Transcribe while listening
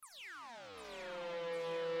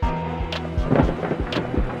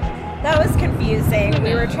confusing.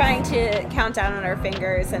 We were trying to count down on our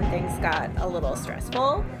fingers and things got a little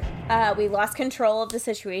stressful. We lost control of the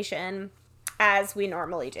situation as we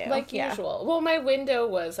normally do. Like usual. Well, my window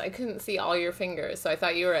was, I couldn't see all your fingers, so I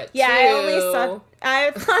thought you were at 2.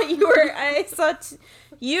 I thought you were, I saw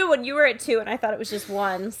you when you were at 2 and I thought it was just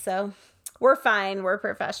 1, so we're fine. We're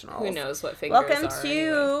professionals. Who knows what fingers Welcome are to,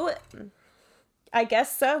 anyway. I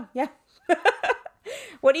guess so, yeah.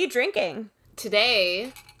 What are you drinking?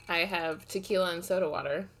 Today, I have tequila and soda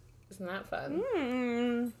water. Isn't that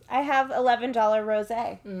fun? I have $11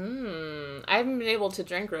 rosé. I haven't been able to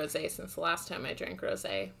drink rosé since the last time I drank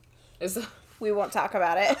rosé. We won't talk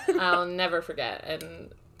about it. I'll never forget,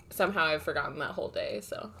 and somehow I've forgotten that whole day,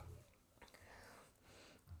 so.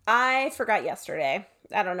 I forgot yesterday.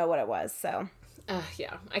 I don't know what it was, so. I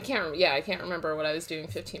can't remember what I was doing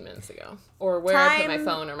 15 minutes ago. Or where I put my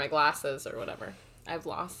phone or my glasses or whatever. I've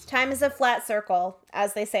lost. Time is a flat circle,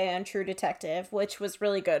 as they say on True Detective, which was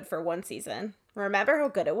really good for one season. Remember how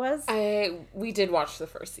good it was? We did watch the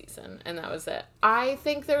first season, and that was it. I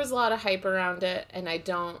think there was a lot of hype around it, and I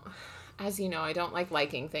don't, as you know, I don't like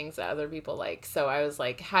liking things that other people like. So I was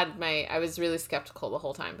like, I was really skeptical the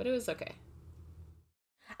whole time, but it was okay.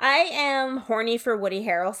 I am horny for Woody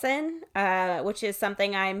Harrelson, which is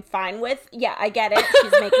something I'm fine with. Yeah, I get it.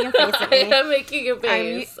 She's making a face at me. I am making a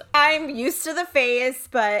face. I'm used to the face,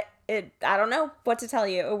 but I don't know what to tell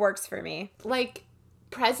you. It works for me. Like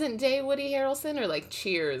present day Woody Harrelson or like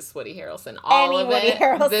Cheers Woody Harrelson? Any Woody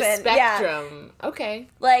Harrelson. The spectrum. Yeah. Okay.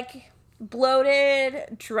 Like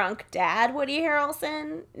bloated, drunk dad Woody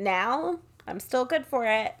Harrelson. Now, I'm still good for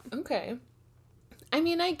it. Okay. I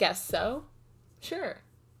mean, I guess so. Sure.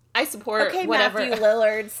 I support whatever. Matthew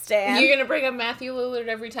Lillard stan. You're going to bring up Matthew Lillard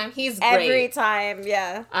every time? He's great. Every time,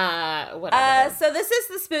 yeah. Whatever. So this is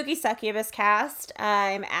the Spooky Succubus cast.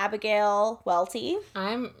 I'm Abigail Welty.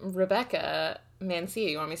 I'm Rebecca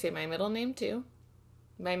Mancia. You want me to say my middle name too?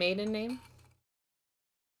 My maiden name?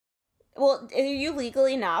 Well, are you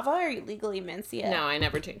legally Nava or are you legally Mencia? No, I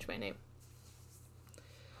never changed my name.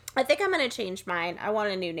 I think I'm going to change mine. I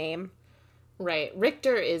want a new name. Right.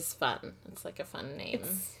 Richter is fun. It's like a fun name.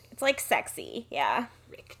 It's like sexy, yeah.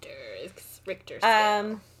 Richter.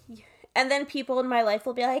 And then people in my life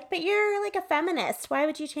will be like, but you're like a feminist. Why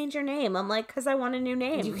would you change your name? I'm like, because I want a new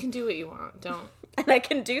name. You can do what you want. Don't. And I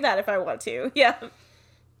can do that if I want to. Yeah.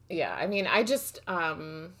 Yeah. I mean, I just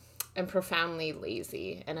am profoundly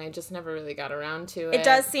lazy, and I just never really got around to it. It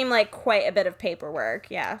does seem like quite a bit of paperwork,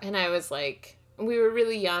 yeah. And I was like, we were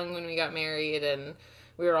really young when we got married, and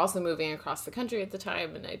we were also moving across the country at the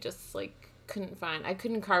time, and I just, like, I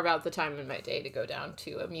couldn't carve out the time in my day to go down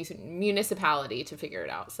to a municipality to figure it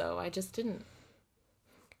out, so I just didn't.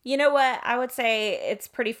 You know what? I would say it's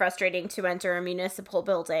pretty frustrating to enter a municipal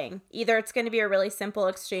building. Either it's going to be a really simple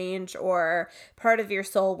exchange or part of your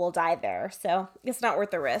soul will die there, so it's not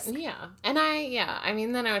worth the risk. Yeah. And I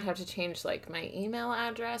mean, then I would have to change, like, my email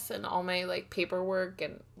address and all my, like, paperwork,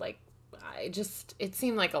 and, like, it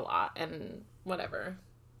seemed like a lot, and whatever.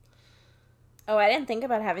 Oh, I didn't think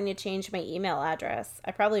about having to change my email address.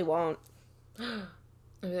 I probably won't. I'd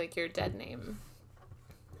be like, your dead name.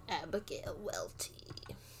 Abigail Welty.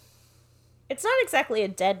 It's not exactly a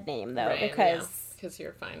dead name, though, right, because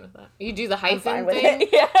you're fine with that. You do the hyphen thing?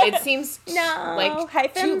 Yeah. It seems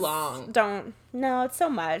hyphens too long. No, it's so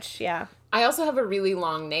much, yeah. I also have a really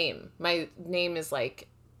long name. My name is like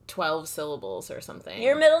 12 syllables or something.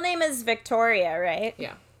 Your middle name is Victoria, right?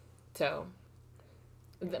 Yeah. So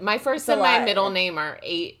my first and my middle name are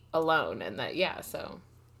 8 alone, and so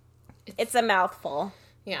it's a mouthful.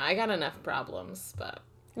 Yeah, I got enough problems, but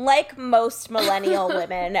like most millennial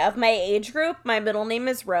women of my age group, my middle name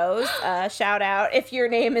is Rose. Shout out if your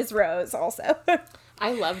name is Rose also.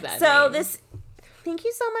 I love that name. Thank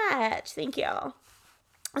you so much. Thank you.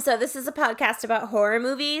 So this is a podcast about horror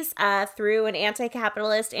movies through an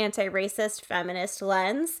anti-capitalist, anti-racist, feminist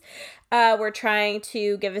lens. We're trying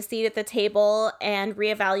to give a seat at the table and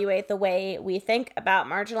reevaluate the way we think about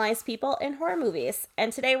marginalized people in horror movies.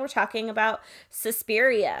 And today we're talking about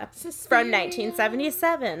Suspiria. From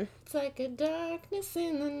 1977. It's like a darkness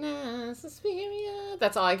in the night, Suspiria.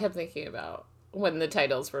 That's all I kept thinking about when the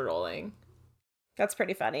titles were rolling. That's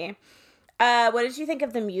pretty funny. What did you think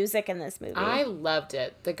of the music in this movie? I loved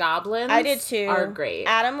it. The goblins I did too. Are great.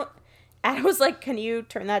 Adam was like, can you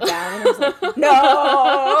turn that down? And I was like,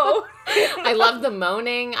 no! I love the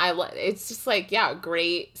moaning. It's just like, yeah,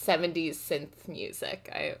 great 70s synth music.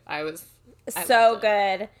 I so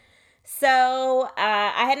good. So,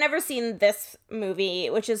 I had never seen this movie,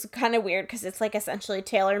 which is kind of weird because it's like essentially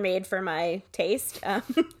tailor-made for my taste.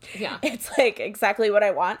 Yeah. It's like exactly what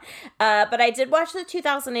I want. But I did watch the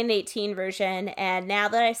 2018 version, and now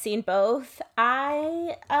that I've seen both,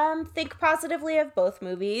 I think positively of both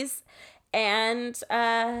movies and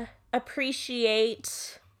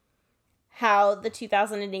appreciate how the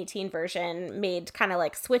 2018 version made kind of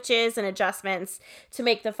like switches and adjustments to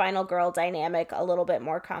make the final girl dynamic a little bit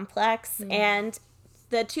more complex. And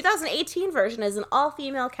the 2018 version is an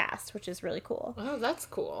all-female cast, which is really cool. Oh, that's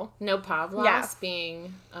cool. No Pavlos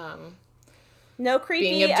being no creepy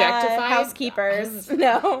being objectified. Housekeepers.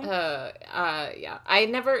 No. Yeah. I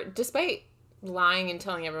never, despite lying and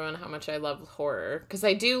telling everyone how much I love horror, because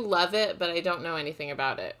I do love it, but I don't know anything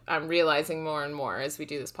about it. I'm realizing more and more as we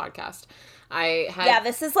do this podcast.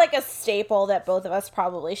 This is like a staple that both of us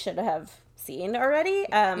probably should have seen already.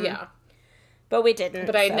 Yeah. But we didn't.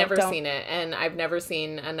 But I'd never seen it, and I've never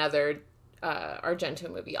seen another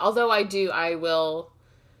Argento movie. Although I will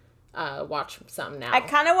watch some now. I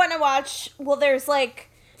kind of want to watch, well, there's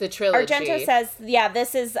like... the trilogy. Argento says,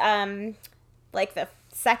 this is like the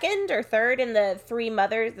second or third in the three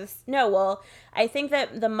mothers. I think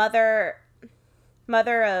that the mother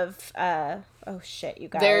of oh shit, you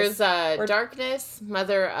guys. There's Darkness,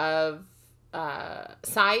 mother of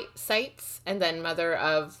Sights, and then mother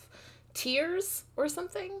of Tears or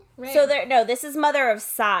something, right? So this is mother of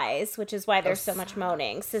Sighs, which is why there's so much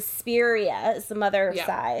moaning. Suspiria is the mother of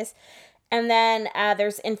Sighs. And then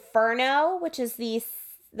there's Inferno, which is the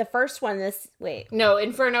first one. No,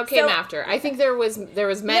 Inferno came after. I think there was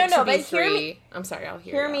meant to be three. I'm sorry, I'll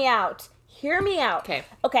hear me out. Hear me out.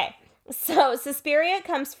 Okay. So Suspiria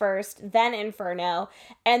comes first, then Inferno,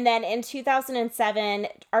 and then in 2007,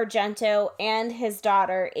 Argento and his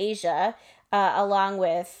daughter Asia, along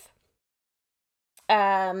with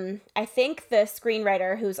I think the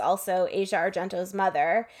screenwriter who's also Asia Argento's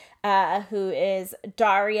mother, who is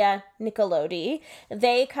Daria Nicolodi,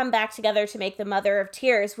 they come back together to make The Mother of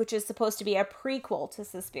Tears, which is supposed to be a prequel to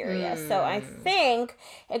Suspiria. So I think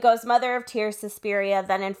it goes Mother of Tears, Suspiria,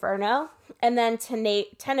 then Inferno, and then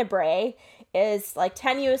Tenebrae is like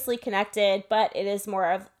tenuously connected, but it is more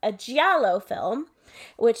of a giallo film,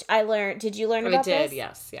 which I learned. Did you learn about this? I did,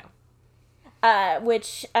 yes, yeah.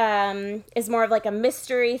 Which is more of like a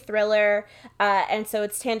mystery thriller, and so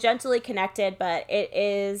it's tangentially connected, but it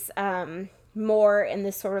is more in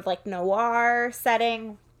this sort of like noir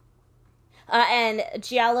setting. And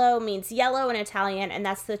giallo means yellow in Italian, and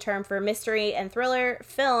that's the term for mystery and thriller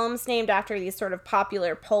films named after these sort of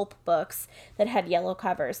popular pulp books that had yellow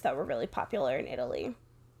covers that were really popular in Italy.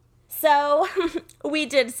 So we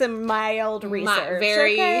did some mild research.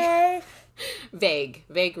 Very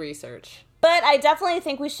vague research. But I definitely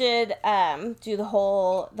think we should do the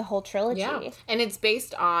whole trilogy. Yeah, and it's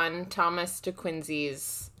based on Thomas de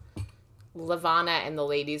Quincey's Lavana and the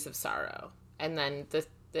Ladies of Sorrow. And then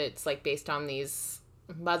it's like based on these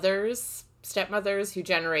stepmothers who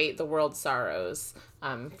generate the world's sorrows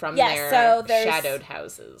from their shadowed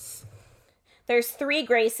houses. There's 3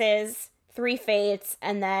 graces, 3 fates,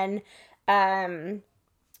 and then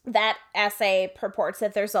that essay purports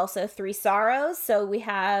that there's also 3 sorrows. So we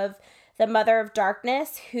have the Mother of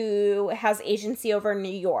Darkness, who has agency over New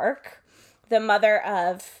York, the Mother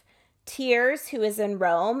of Tears, who is in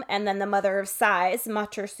Rome, and then the Mother of Sighs,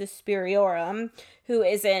 Mater Suspiriorum, who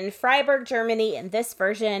is in Freiburg, Germany in this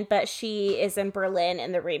version, but she is in Berlin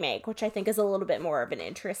in the remake, which I think is a little bit more of an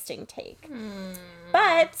interesting take.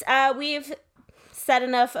 But we've said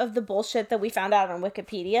enough of the bullshit that we found out on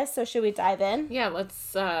Wikipedia, so should we dive in? Yeah,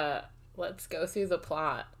 let's go through the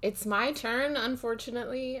plot. It's my turn,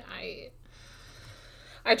 unfortunately.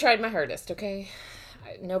 I tried my hardest, okay?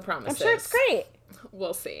 No promises. I'm sure it's great.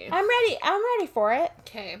 We'll see. I'm ready for it.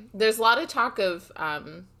 Okay. There's a lot of talk of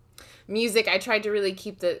music. I tried to really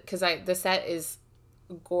keep because the set is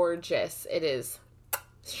gorgeous. It is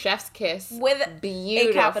chef's kiss with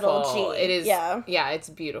beautiful. A capital G. It is. Yeah, it's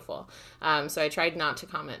beautiful. So I tried not to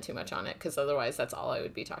comment too much on it because otherwise that's all I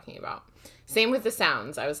would be talking about. Same with the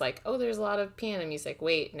sounds. I was like, oh, there's a lot of piano music.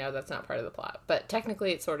 Wait, no, that's not part of the plot. But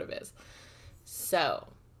technically it sort of is. So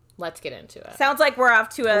let's get into it. Sounds like we're off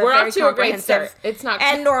to a great start. It's not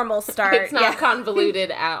and normal start. It's not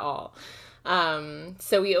convoluted at all.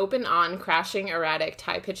 So we open on crashing, erratic,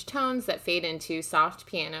 high-pitched tones that fade into soft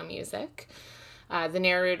piano music. The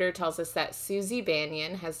narrator tells us that Susie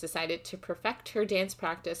Banyan has decided to perfect her dance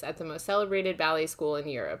practice at the most celebrated ballet school in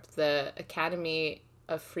Europe, the Academy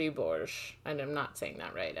of Fribourg. And I'm not saying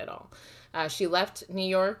that right at all. She left New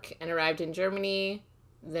York and arrived in Germany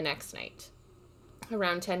the next night,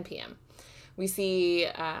 around 10 p.m. We see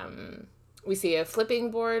a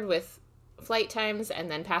flipping board with flight times and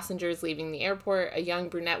then passengers leaving the airport. A young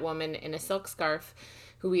brunette woman in a silk scarf,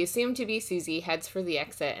 who we assume to be Susie, heads for the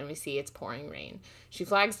exit, and we see it's pouring rain. She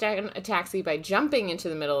flags down a taxi by jumping into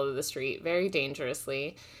the middle of the street very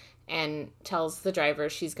dangerously and tells the driver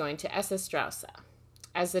she's going to SS Strausse.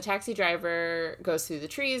 As the taxi driver goes through the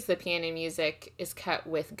trees, the piano music is cut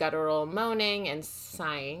with guttural moaning and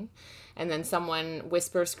sighing, and then someone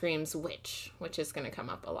screams witch, which is going to come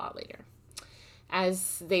up a lot later.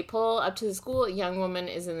 As they pull up to the school, a young woman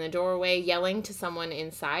is in the doorway yelling to someone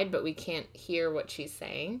inside, but we can't hear what she's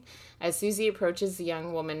saying. As Susie approaches, the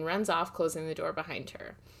young woman runs off, closing the door behind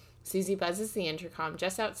her. Susie buzzes the intercom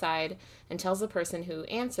just outside and tells the person who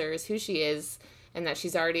answers who she is and that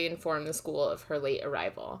she's already informed the school of her late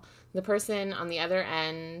arrival. The person on the other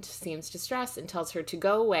end seems distressed and tells her to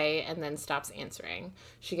go away and then stops answering.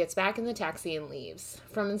 She gets back in the taxi and leaves.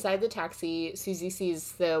 From inside the taxi, Susie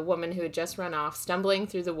sees the woman who had just run off stumbling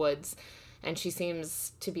through the woods, and she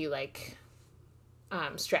seems to be,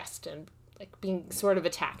 stressed and, being sort of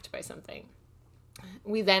attacked by something.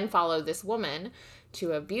 We then follow this woman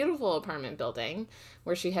to a beautiful apartment building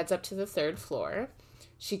where she heads up to the 3rd floor.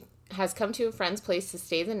 She has come to a friend's place to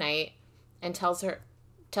stay the night and tells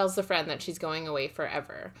the friend that she's going away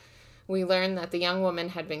forever. We learn that the young woman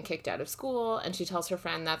had been kicked out of school, and she tells her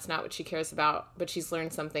friend that's not what she cares about, but she's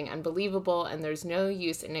learned something unbelievable, and there's no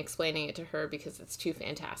use in explaining it to her because it's too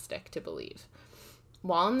fantastic to believe.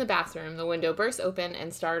 While in the bathroom, the window bursts open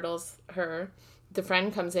and startles her. The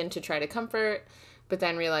friend comes in to try to comfort, but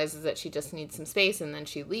then realizes that she just needs some space, and then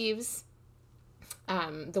she leaves.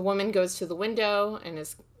 The woman goes to the window and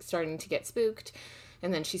is starting to get spooked,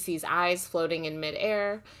 and then she sees eyes floating in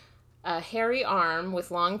midair. A hairy arm with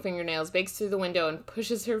long fingernails breaks through the window and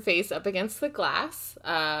pushes her face up against the glass.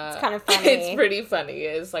 It's kind of funny. It's pretty funny.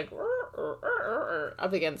 It's like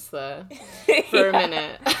up against the for a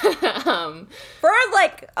minute. For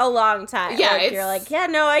a long time. Yeah, you're like, yeah,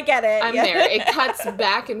 no, I get it. I'm there. It cuts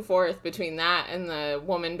back and forth between that and the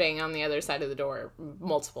woman banging on the other side of the door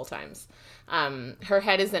multiple times. Her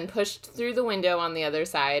head is then pushed through the window on the other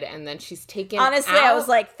side, and then she's taken Honestly, out. I was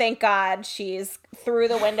like, thank God she's through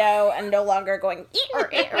the window and no longer going,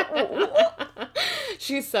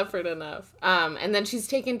 She's suffered enough. And then she's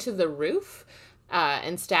taken to the roof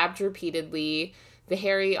and stabbed repeatedly. The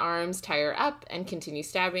hairy arms tie her up and continue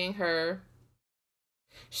stabbing her.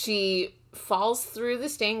 She falls through the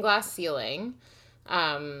stained glass ceiling,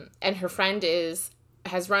 and her friend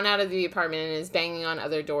has run out of the apartment and is banging on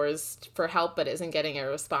other doors for help but isn't getting a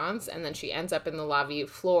response, and then she ends up in the lobby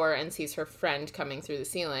floor and sees her friend coming through the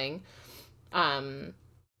ceiling. When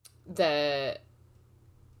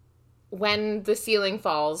the ceiling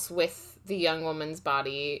falls with the young woman's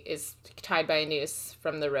body is tied by a noose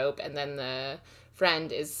from the rope, and then the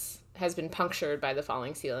friend has been punctured by the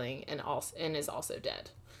falling ceiling and is also dead.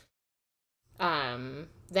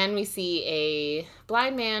 Then we see a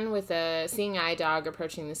blind man with a seeing eye dog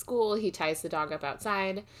approaching the school. He ties the dog up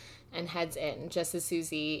outside and heads in, just as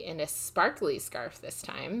Susie in a sparkly scarf this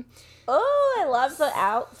time. Oh, I love the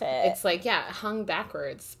outfit. It's hung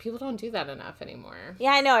backwards. People don't do that enough anymore.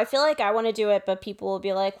 Yeah, I know. I feel like I want to do it, but people will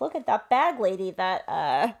be like, look at that bag lady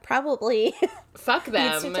that probably fuck them.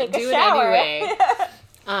 needs to take do a shower. It anyway.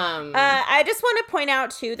 I just want to point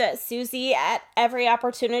out, too, that Susie, at every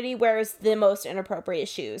opportunity, wears the most inappropriate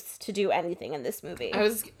shoes to do anything in this movie.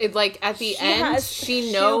 At the end,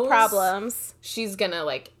 she knows problems. She's gonna,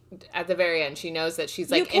 at the very end, she knows that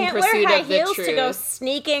she's, you in pursuit wear high of the heels truth. to go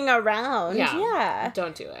sneaking around. Yeah.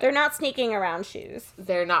 Don't do it. They're not sneaking around shoes.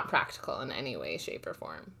 They're not practical in any way, shape, or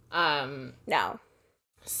form. No.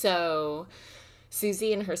 So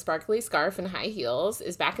Susie, in her sparkly scarf and high heels,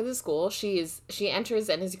 is back at the school. She enters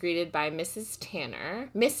and is greeted by Miss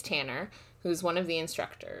Tanner, who's one of the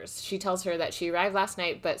instructors. She tells her that she arrived last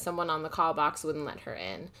night, but someone on the call box wouldn't let her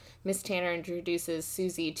in. Miss Tanner introduces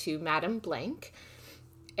Susie to Madame Blank,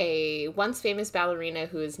 a once famous ballerina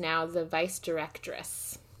who is now the vice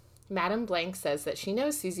directress. Madame Blank says that she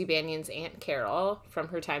knows Susie Bannion's Aunt Carol from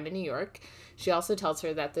her time in New York. She also tells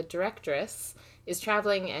her that the directress is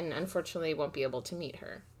traveling and unfortunately won't be able to meet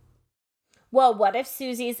her. Well, what if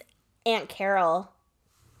Susie's Aunt Carol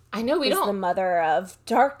is the mother of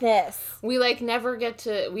darkness? We never get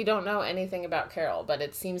to, we don't know anything about Carol, but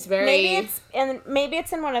it seems very... Maybe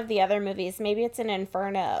it's in one of the other movies. Maybe it's in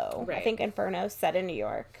Inferno. Right. I think Inferno's set in New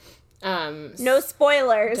York. No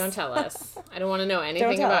spoilers. Don't tell us. I don't want to know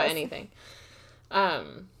anything about anything.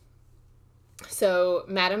 So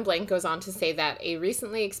Madame Blank goes on to say that a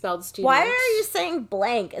recently expelled student... Why are you saying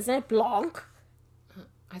blank? Isn't it Blanc?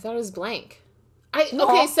 I thought it was blank.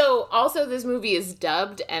 Okay, so also this movie is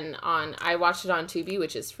dubbed, and I watched it on Tubi,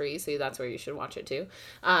 which is free, so that's where you should watch it too.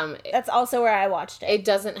 That's also where I watched it. It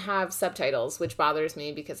doesn't have subtitles, which bothers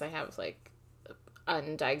me because I have like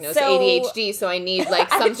undiagnosed ADHD, so I need like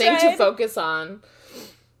something to focus on.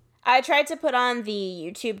 I tried to put on the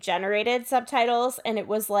YouTube generated subtitles, and it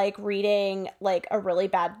was like reading like a really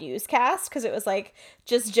bad newscast because it was like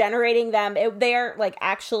just generating them. They aren't like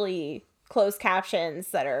actually closed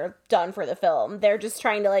captions that are done for the film. They're just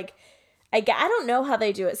trying to like, I don't know how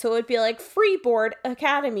they do it. So it would be like Freeboard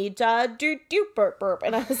Academy, burp burp,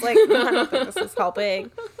 and I was like, I don't think this is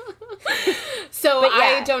helping. So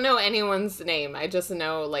I don't know anyone's name. I just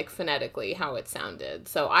know like phonetically how it sounded.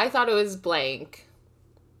 So I thought it was blank.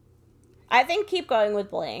 I think keep going with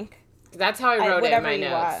blank. That's how I wrote it in my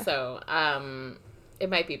notes. So it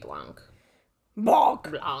might be Blanc.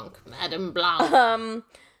 Blanc, Madame Blanc.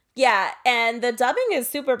 Yeah, and the dubbing is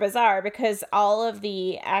super bizarre because all of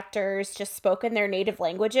the actors just spoke in their native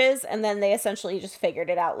languages, and then they essentially just figured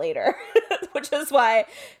it out later, which is why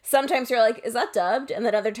sometimes you're like, is that dubbed? And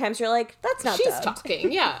then other times you're like, that's not dubbed. She's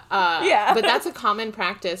talking, yeah. Yeah. But that's a common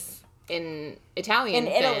practice in Italian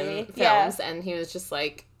films, and he was just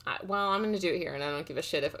like, well, I'm going to do it here, and I don't give a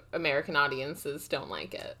shit if American audiences don't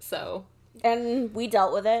like it, so... And we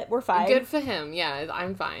dealt with it. We're fine. Good for him. Yeah,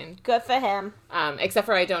 I'm fine. Good for him. Except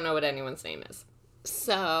for I don't know what anyone's name is.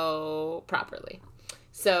 So, properly.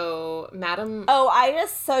 So, Madam...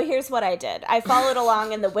 So here's what I did. I followed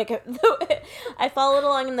along in the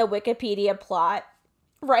Wikipedia plot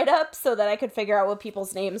write-up so that I could figure out what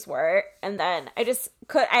people's names were. And then I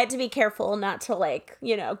had to be careful not to, like,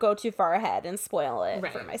 go too far ahead and spoil it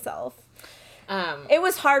for myself. It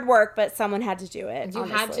was hard work, but someone had to do it. You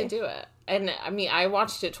had to do it. And I mean, I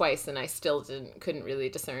watched it twice and I still couldn't really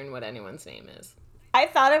discern what anyone's name is. I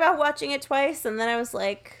thought about watching it twice and then I was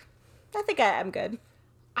like, I think I'm good.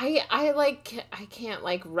 I can't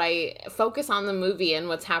like focus on the movie and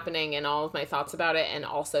what's happening and all of my thoughts about it and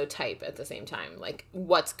also type at the same time, like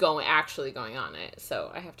what's actually going on in it.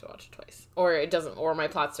 So I have to watch it twice or my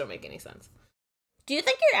plots don't make any sense. Do you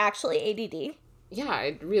think you're actually ADD? Yeah,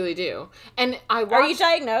 I really do. And Are you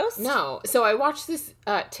diagnosed? No. So I watched this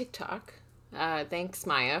TikTok. Thanks,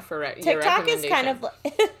 Maya, for your recommendation.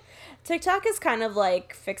 TikTok is kind of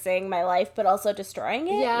like fixing my life, but also destroying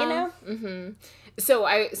it, Mm-hmm. So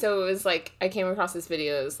it was like, I came across this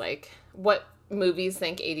video. It was like, what movies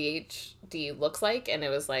think ADHD looks like? And it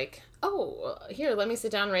was like, oh, here, let me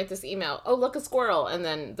sit down and write this email. Oh, look, a squirrel. And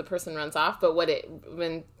then the person runs off. But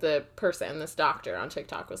this doctor on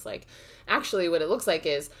TikTok was like, actually, what it looks like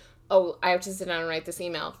is, oh, I have to sit down and write this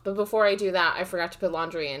email. But before I do that, I forgot to put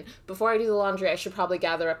laundry in. Before I do the laundry, I should probably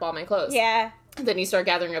gather up all my clothes. Yeah. And then you start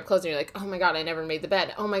gathering up clothes and you're like, oh my God, I never made the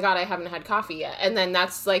bed. Oh my God, I haven't had coffee yet. And then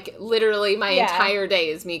that's like literally my entire day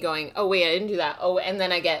is me going, oh wait, I didn't do that. Oh, and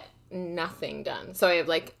then I get nothing done. So I have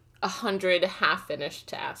like 100 half-finished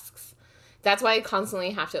tasks. That's why I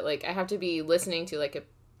constantly have to I have to be listening to like a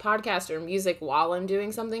podcast or music while I'm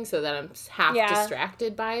doing something so that I'm half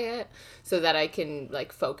distracted by it so that I can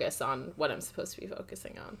like focus on what I'm supposed to be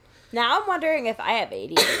focusing on. Now I'm wondering if I have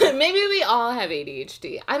ADHD. Maybe we all have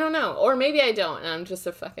ADHD. I don't know. Or maybe I don't and I'm just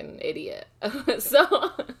a fucking idiot. So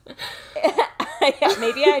yeah,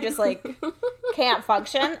 maybe I just like can't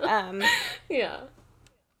function. Yeah.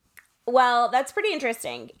 Well, that's pretty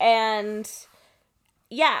interesting. And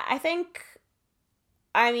yeah,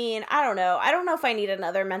 I mean, I don't know. I don't know if I need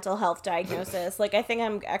another mental health diagnosis. Like, I think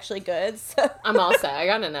I'm actually good. So. I'm all set. I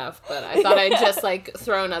got enough, but I thought I'd just, like,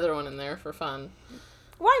 throw another one in there for fun.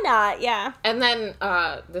 Why not? Yeah. And then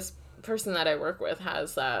this person that I work with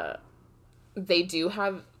has, they do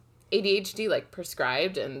have ADHD, like,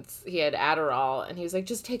 prescribed, and he had Adderall, and he was like,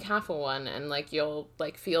 just take half of one, and, like, you'll,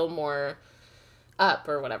 like, feel more up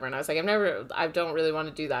or whatever. And I was like, I don't really want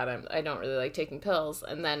to do that. I don't really like taking pills.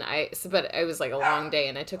 And then but it was like a long day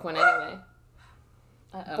and I took one anyway.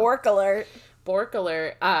 Bork alert.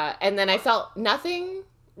 And then I felt nothing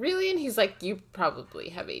really. And he's like, you probably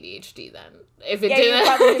have ADHD then. If it didn't. You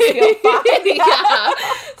probably just feel fine. Yeah.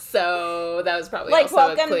 So that was probably like,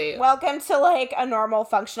 also a clue. Welcome to like a normal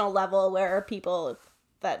functional level where people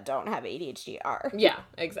that don't have ADHD are. Yeah,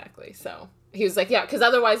 exactly. So he was like, yeah, because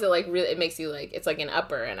otherwise it makes you like, it's like an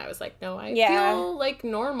upper. And I was like, no, I feel like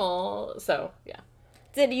normal. So, yeah.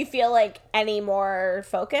 Did you feel like any more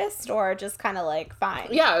focused or just kind of like fine?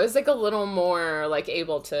 Yeah, I was like a little more like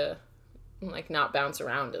able to like not bounce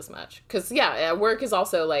around as much. Because, yeah, work is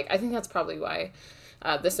also like, I think that's probably why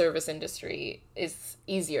the service industry is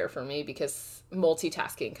easier for me because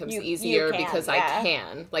multitasking comes easier because I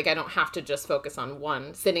can. Like, I don't have to just focus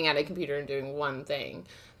on sitting at a computer and doing one thing.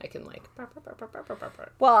 I can, like...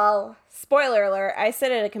 Well, spoiler alert, I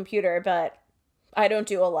sit at a computer, but I don't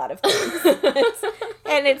do a lot of things.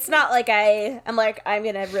 And it's not like I'm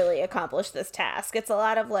going to really accomplish this task. It's a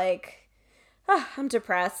lot of, like, I'm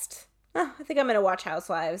depressed. I think I'm going to watch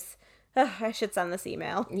Housewives. I should send this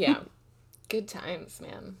email. Yeah. Good times,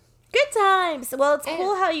 man. Good times. Well, it's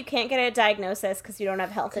cool how you can't get a diagnosis because you don't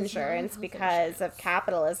have health insurance because of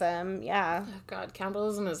capitalism. Yeah. Oh, God,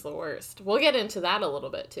 capitalism is the worst. We'll get into that a little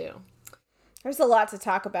bit, too. There's a lot to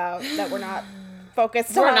talk about that we're not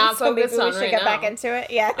focused on. We're not focused on. Maybe we should get back into it.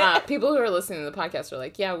 Yeah. People who are listening to the podcast are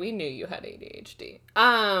like, yeah, we knew you had ADHD.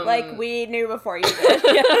 Like, we knew before you did.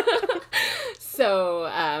 Yeah. So,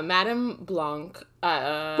 Madame Blanc,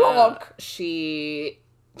 she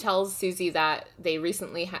tells Susie that a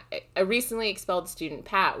recently expelled student,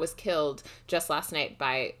 Pat, was killed just last night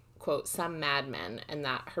by, quote, some madmen, and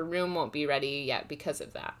that her room won't be ready yet because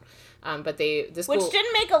of that. But the school... Which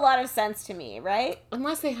didn't make a lot of sense to me, right?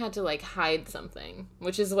 Unless they had to, like, hide something,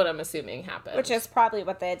 which is what I'm assuming happened. Which is probably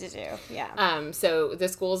what they had to do, yeah. So the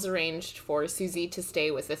school's arranged for Susie to stay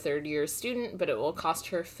with a third-year student, but it will cost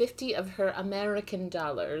her 50 of her American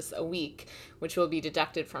dollars a week, which will be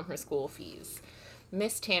deducted from her school fees.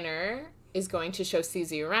 Miss Tanner is going to show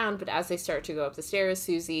Susie around, but as they start to go up the stairs,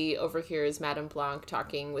 Susie overhears Madame Blanc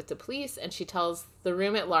talking with the police, and she tells the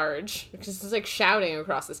room at large, which is like shouting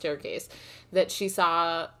across the staircase, that she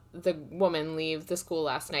saw the woman leave the school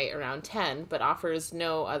last night around 10, but offers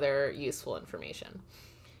no other useful information.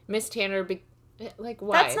 Miss Tanner,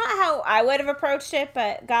 why? That's not how I would have approached it,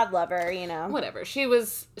 but God love her, you know. Whatever.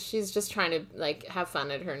 She's just trying to, like, have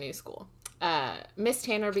fun at her new school. Miss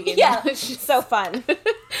Tanner begins... Yeah, she's so fun.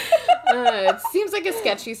 It seems like a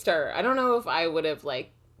sketchy start. I don't know if I would have,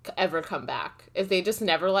 like, ever come back. If they just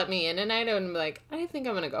never let me in at night, I would be like, I think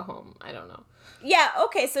I'm going to go home. I don't know. Yeah,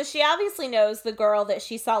 okay, so she obviously knows the girl that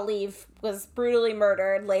she saw leave was brutally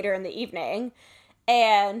murdered later in the evening,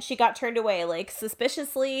 and she got turned away, like,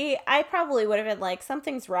 suspiciously. I probably would have been like,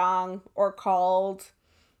 something's wrong, or called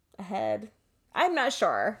ahead. I'm not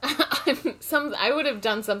sure. I would have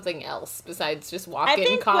done something else besides just walk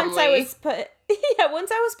in calmly. Once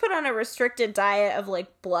I was put on a restricted diet of,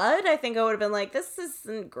 like, blood, I think I would have been like, this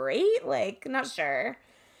isn't great. Like, not sure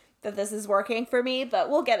that this is working for me, but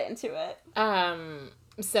we'll get into it.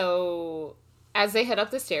 So as they head up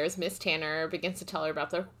the stairs, Miss Tanner begins to tell her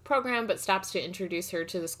about the program, but stops to introduce her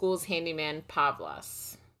to the school's handyman,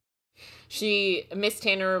 Pavlos. Miss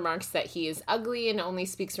Tanner remarks that he is ugly and only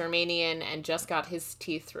speaks Romanian and just got his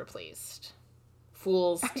teeth replaced.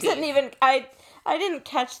 Fool's teeth. I didn't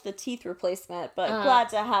catch the teeth replacement, but glad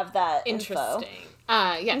to have that interesting.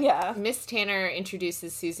 Yeah. Miss Tanner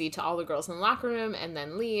introduces Susie to all the girls in the locker room and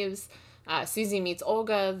then leaves. Susie meets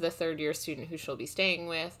Olga, the third-year student who she'll be staying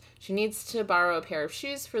with. She needs to borrow a pair of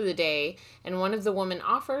shoes for the day, and one of the women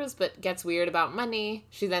offers but gets weird about money.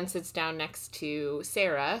 She then sits down next to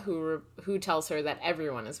Sarah, who tells her that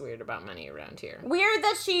everyone is weird about money around here. Weird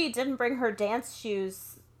that she didn't bring her dance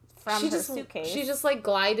shoes from her suitcase. She just, like,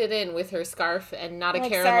 glided in with her scarf and not a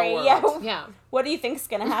care in the world. Yeah. What do you think's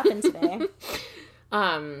gonna happen today?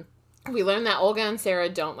 We learn that Olga and Sarah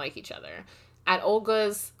don't like each other. At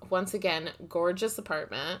Olga's, once again, gorgeous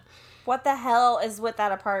apartment. What the hell is with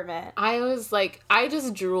that apartment? I was like, I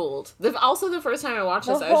just drooled. Also, the first time I watched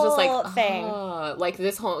this, I was just like, thing. Oh, like the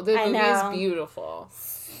movie is beautiful.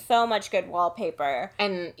 So much good wallpaper.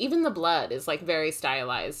 And even the blood is, like, very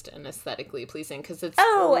stylized and aesthetically pleasing because it's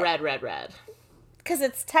red. Because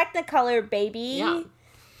it's Technicolor, baby. Yeah.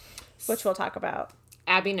 Which we'll talk about.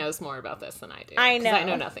 Abby knows more about this than I do. I know. Because I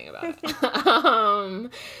know nothing about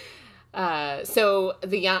it. So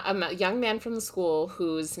the young man from the school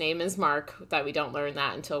whose name is Mark, that we don't learn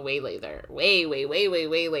that until way later. Way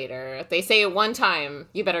later. If they say it one time,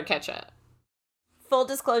 you better catch it. Full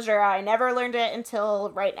disclosure, I never learned it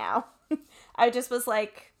until right now. I just was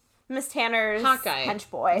like, Miss Tanner's hench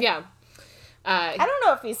boy. Yeah. I don't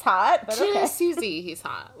know if he's hot, but okay. Susie, he's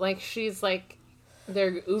hot. Like, she's like,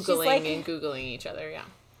 they're oogling and googling each other, yeah.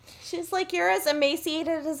 She's like, you're as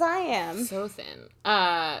emaciated as I am. So thin.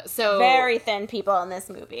 Very thin people in this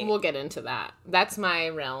movie. We'll get into that. That's my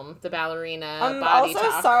realm. The ballerina I'm body also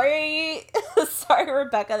talk. sorry,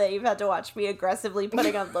 Rebecca, that you've had to watch me aggressively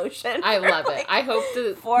putting on lotion. I love it. I hope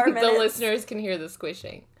the listeners can hear the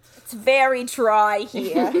squishing. It's very dry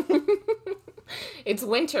here. It's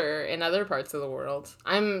winter in other parts of the world.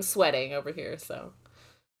 I'm sweating over here, so.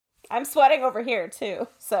 I'm sweating over here, too,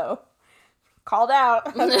 so. Called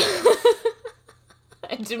out.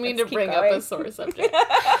 I didn't mean Let's to bring keep up a going. sore subject.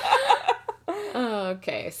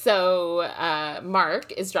 Okay, so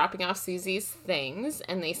Mark is dropping off Susie's things,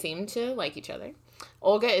 and they seem to like each other.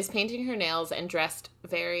 Olga is painting her nails and dressed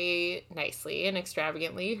very nicely and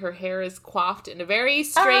extravagantly. Her hair is coiffed in a very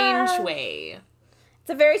strange way. It's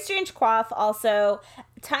a very strange coif. Also,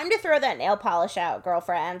 time to throw that nail polish out,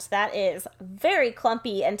 girlfriend. That is very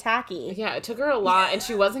clumpy and tacky. Yeah, it took her a lot, and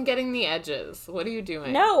she wasn't getting the edges. What are you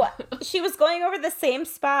doing? No, she was going over the same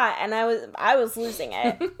spot, and I was losing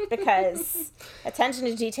it because attention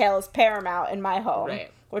to detail is paramount in my home.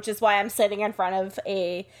 Right. Which is why I'm sitting in front of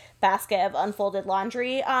a basket of unfolded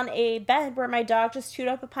laundry on a bed where my dog just chewed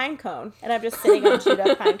up a pine cone, and I'm just sitting on a chewed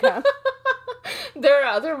up pine cone. There are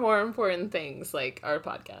other more important things, like our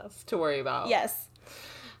podcast, to worry about. Yes.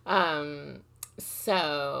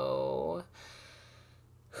 So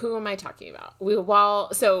who am I talking about?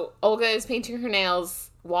 So Olga is painting her nails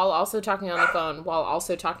while also talking on the phone, while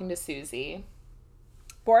also talking to Susie.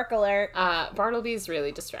 Bork alert. Bartleby's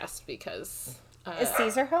really distressed because... is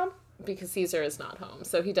Caesar home? Because Caesar is not home,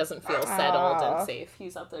 so he doesn't feel settled and safe.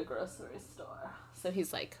 He's at the grocery store. So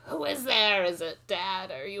he's like, who is there? Is it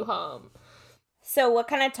Dad? Are you home? So what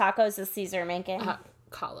kind of tacos is Caesar making?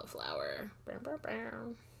 Cauliflower.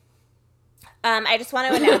 I just want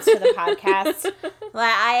to announce to the podcast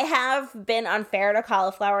that I have been unfair to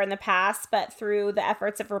cauliflower in the past, but through the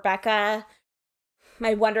efforts of Rebecca,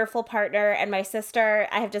 my wonderful partner, and my sister,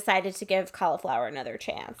 I have decided to give cauliflower another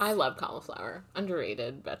chance. I love cauliflower.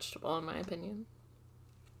 Underrated vegetable, in my opinion.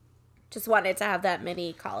 Just wanted to have that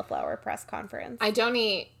mini cauliflower press conference. I don't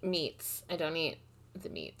eat meats. I don't eat the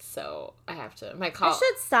meats, so I have to. I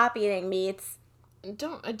should stop eating meats.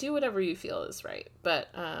 I do whatever you feel is right, but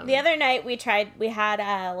the other night we had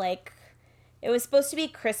it was supposed to be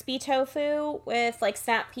crispy tofu with like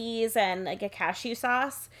snap peas and like a cashew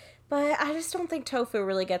sauce, but I just don't think tofu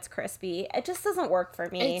really gets crispy. It just doesn't work for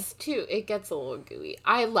me. It gets a little gooey.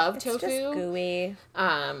 I love tofu. It's just gooey.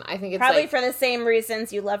 I think it's probably for the same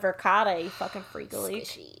reasons you love ricotta, you fucking freakily.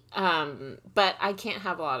 Squishy. But I can't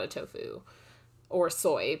have a lot of tofu or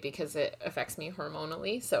soy because it affects me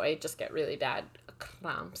hormonally, so I just get really bad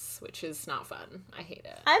cramps, which is not fun. I hate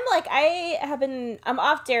it. I'm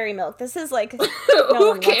off dairy milk. This is like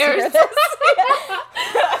who cares?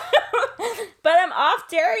 But I'm off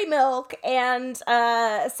dairy milk, and so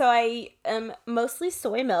I am mostly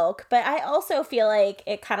soy milk, but I also feel like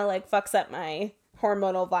it kind of like fucks up my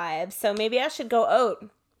hormonal vibes, so maybe I should go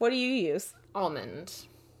oat. What do you use? Almond.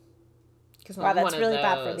 Wow, that's really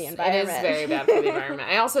bad for the environment. It is very bad for the environment.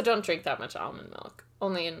 I also don't drink that much almond milk.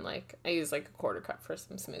 Only in I use like a quarter cup for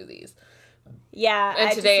some smoothies. Yeah.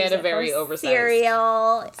 And today I had a very oversized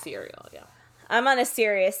cereal, yeah. I'm on a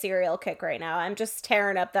serious cereal kick right now. I'm just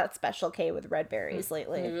tearing up that Special K with red berries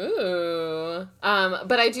lately. Ooh.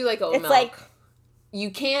 But I do like oat milk. Like,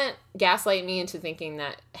 you can't gaslight me into thinking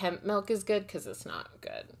that hemp milk is good because it's not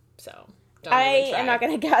good. So I am not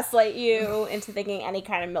going to gaslight you into thinking any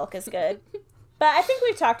kind of milk is good. But I think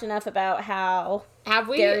we've talked enough about how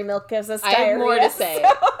dairy milk gives us diarrhea. I have more to say.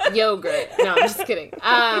 So. Yogurt. No, I'm just kidding.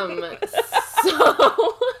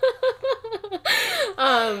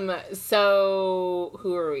 So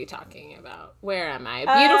who are we talking about? Where am I?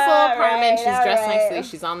 Beautiful apartment. She's dressed nicely.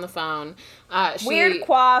 She's on the phone. Weird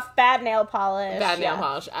coif, bad nail polish. Nail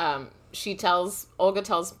polish. Olga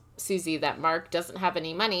tells Susie that Mark doesn't have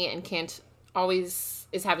any money and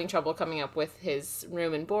is having trouble coming up with his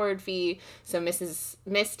room and board fee, so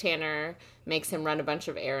Miss Tanner makes him run a bunch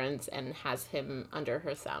of errands and has him under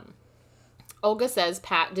her thumb. Olga says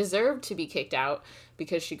Pat deserved to be kicked out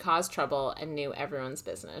because she caused trouble and knew everyone's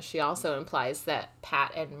business. She also implies that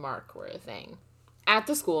Pat and Mark were a thing. At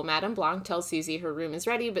the school, Madame Blanc tells Susie her room is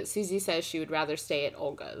ready, but Susie says she would rather stay at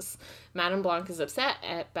Olga's. Madame Blanc is upset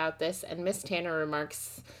about this, and Miss Tanner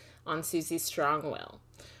remarks on Susie's strong will.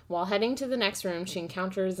 While heading to the next room, she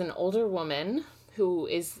encounters an older woman who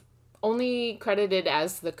is only credited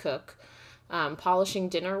as the cook, polishing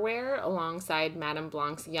dinnerware alongside Madame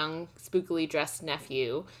Blanc's young, spookily dressed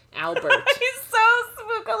nephew, Albert. He's so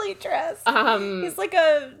spookily dressed. He's like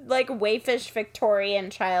a waifish Victorian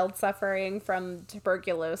child suffering from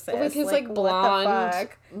tuberculosis. With his blonde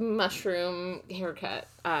mushroom haircut.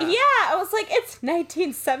 Yeah, I was like, it's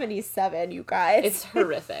 1977, you guys. It's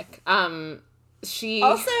horrific.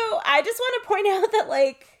 Also, I just want to point out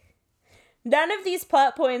that, none of these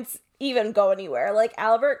plot points even go anywhere.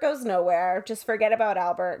 Albert goes nowhere. Just forget about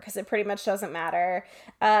Albert, because it pretty much doesn't matter.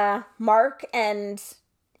 Mark and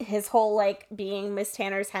his whole, like, being Miss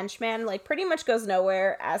Tanner's henchman, like, pretty much goes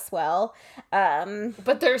nowhere as well.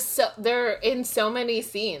 But they're in so many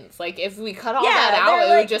scenes. Like, if we cut all Yeah, that out, they're, it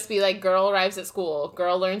like- would just be like, girl arrives at school,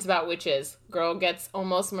 girl learns about witches, girl gets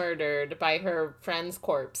almost murdered by her friend's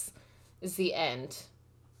corpse. Is the end.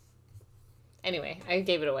 Anyway, I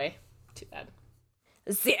gave it away. Too bad.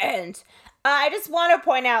 It's the end. I just want to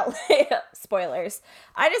point out, spoilers,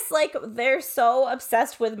 I just, like, they're so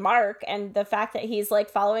obsessed with Mark and the fact that he's, like,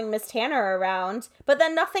 following Miss Tanner around, but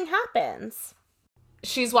then nothing happens. As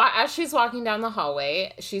she's walking down the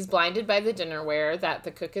hallway, she's blinded by the dinnerware that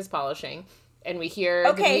the cook is polishing, and we hear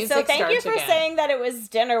the music so thank you starts for again. saying that it was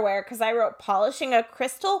dinnerware, because I wrote polishing a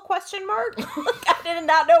crystal ? Like, I did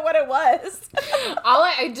not know what it was.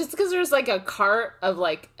 Just because there's like a cart of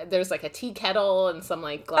like, there's like a tea kettle and some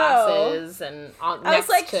like glasses and on, I was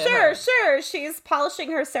like, next to her. sure, she's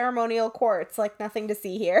polishing her ceremonial quartz, like nothing to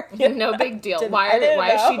see here. No big deal. Why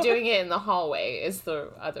is know. she doing it in the hallway is the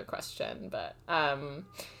other question. But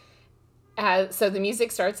so the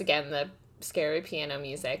music starts again, the scary piano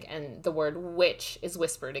music, and the word witch is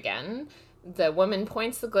whispered again. The woman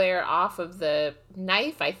points the glare off of the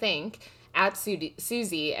knife, I think, at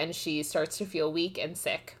Susie, and she starts to feel weak and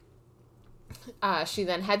sick. She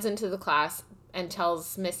then heads into the class and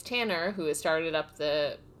tells Miss Tanner, who has started up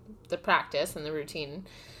the practice and the routine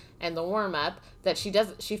and the warm-up, that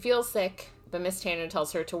she feels sick, but Miss Tanner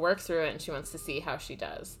tells her to work through it and she wants to see how she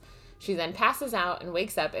does. She then passes out and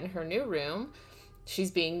wakes up in her new room.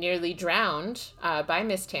 She's being nearly drowned by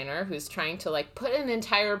Miss Tanner, who's trying to, like, put an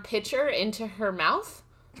entire pitcher into her mouth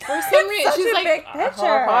for some reason. She's like, big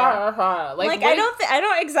pitcher. Like I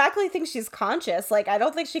don't exactly think she's conscious. Like, I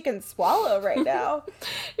don't think she can swallow right now.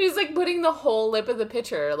 She's, like, putting the whole lip of the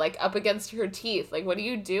pitcher, like, up against her teeth. Like, what are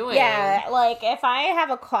you doing? Yeah, like, if I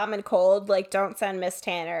have a common cold, like, don't send Miss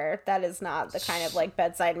Tanner. That is not the kind of, like,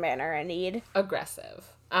 bedside manner I need. Aggressive.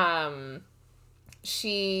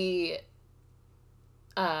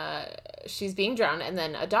 She's being drowned, and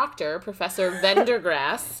then a doctor, Professor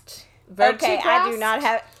Vendergrast. Okay,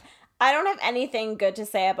 I don't have anything good to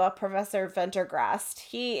say about Professor Vendergrast.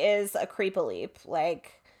 He is a creepaleep.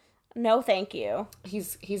 Like, no thank you.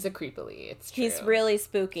 He's a creepily, it's true. He's really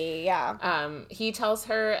spooky, yeah. He tells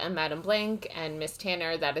her and Madame Blanc and Miss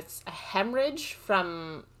Tanner that it's a hemorrhage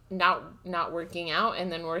from not working out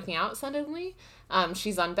and then working out suddenly.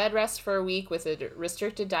 She's on bed rest for a week with a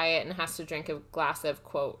restricted diet and has to drink a glass of,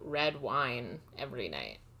 quote, red wine every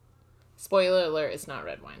night. Spoiler alert, it's not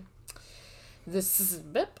red wine. The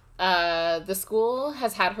school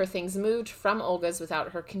has had her things moved from Olga's without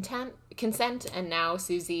her consent, and now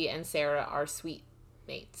Susie and Sarah are sweet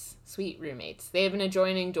roommates. They have an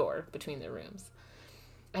adjoining door between their rooms.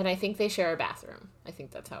 And I think they share a bathroom. I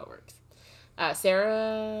think that's how it works.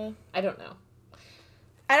 Sarah, I don't know.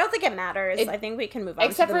 I don't think it matters. I think we can move on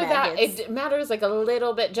except to the for that, maggots. it matters like a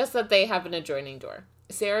little bit, just that they have an adjoining door.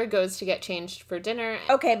 Sarah goes to get changed for dinner.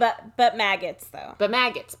 Okay, but maggots, though. But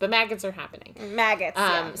maggots are happening. Maggots,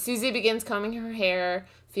 yeah. Susie begins combing her hair,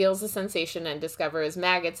 feels the sensation, and discovers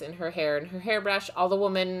maggots in her hair and her hairbrush. All the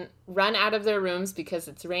women run out of their rooms because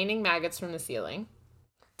it's raining maggots from the ceiling.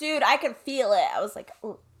 Dude, I could feel it. I was like,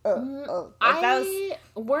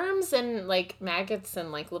 worms and, like, maggots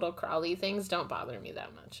and, like, little crawly things don't bother me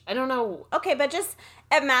that much. I don't know. Okay, but just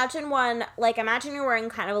imagine you're wearing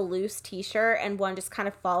kind of a loose t-shirt and one just kind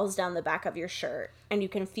of falls down the back of your shirt and you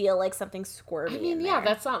can feel, like, something squirmy in there. Yeah,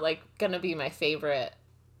 that's not, like, gonna be my favorite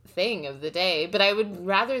thing of the day, but I would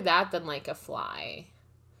rather that than, like, a fly.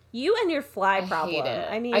 You and your fly problem. I hate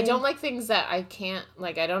it. I mean, I don't like things that I can't,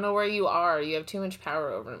 like, I don't know where you are. You have too much power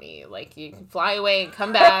over me. Like, you can fly away and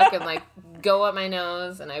come back and, like, go up my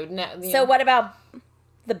nose, and I would So what about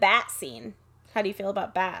the bat scene? How do you feel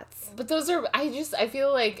about bats? But those are, I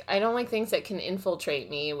feel like I don't like things that can infiltrate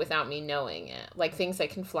me without me knowing it. Like, things that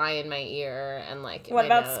can fly in my ear and, like, in what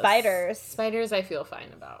my about nose. spiders? Spiders I feel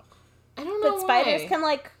fine about. I don't know But spiders why. can,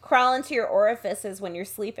 like, crawl into your orifices when you're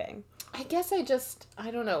sleeping. I guess I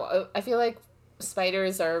don't know. I feel like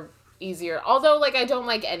spiders are easier. Although, like, I don't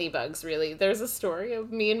like any bugs, really. There's a story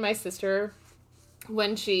of me and my sister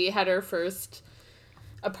when she had her first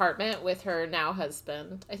apartment with her now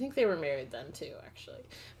husband. I think they were married then, too, actually.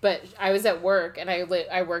 But I was at work, and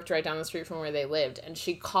I worked right down the street from where they lived. And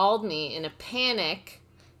she called me in a panic,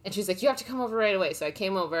 and she's like, you have to come over right away. So I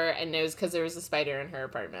came over, and it was because there was a spider in her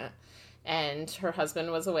apartment. And her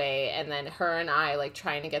husband was away, and then her and I, like,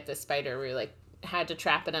 trying to get this spider, we, like, had to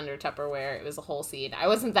trap it under Tupperware. It was a whole scene. I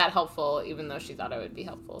wasn't that helpful, even though she thought I would be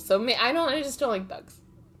helpful. So, I just don't like bugs.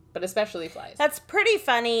 But especially flies. That's pretty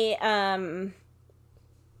funny,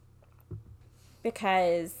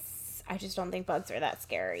 because bugs. I just don't think bugs are that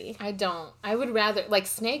scary. I don't. I would rather, like,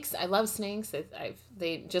 snakes. I love snakes.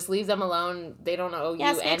 They just leave them alone. They don't owe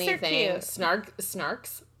you anything.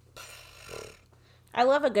 Snarks. I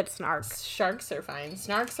love a good snark. Sharks are fine.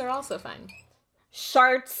 Snarks are also fine.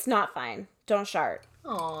 Sharts, not fine. Don't shart.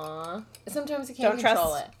 Aww. Sometimes you can't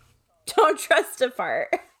control it. Don't trust a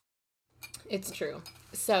fart. It's true.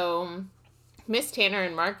 So, Miss Tanner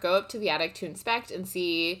and Mark go up to the attic to inspect and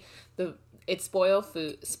see it's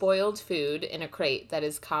spoiled food in a crate that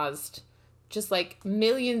has caused just like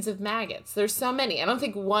millions of maggots. There's so many. I don't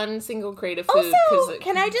think one single crate of food. Also,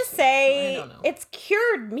 can I just say, it's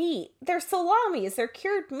cured meat. They're salamis. They're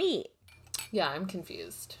cured meat. Yeah, I'm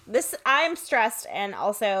confused. I'm stressed and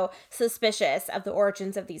also suspicious of the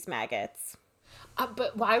origins of these maggots.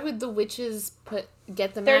 But why would the witches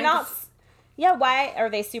get the maggots? They're not. Yeah, why are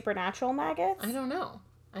they supernatural maggots? I don't know.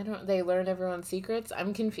 They learn everyone's secrets.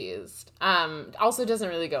 I'm confused. Also doesn't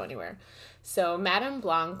really go anywhere. So Madame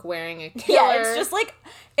Blanc wearing a killer. Yeah, it's just like,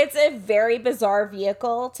 it's a very bizarre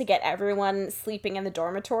vehicle to get everyone sleeping in the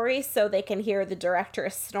dormitory so they can hear the director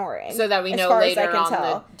snoring. So that we know later on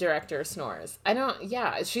the director snores.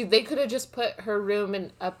 They could have just put her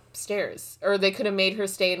room upstairs. Or they could have made her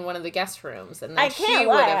stay in one of the guest rooms. And then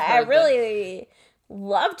I really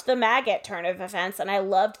loved the maggot turn of events, and I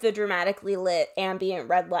loved the dramatically lit ambient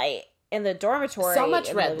red light in the dormitory. So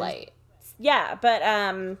much red light. Yeah, but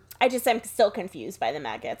I'm still confused by the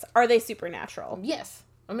maggots. Are they supernatural? Yes.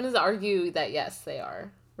 I'm going to argue that yes, they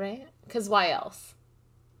are. Right? Because why else?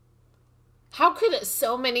 How could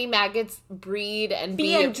so many maggots breed and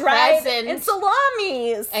be present in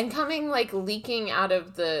salamis and coming like leaking out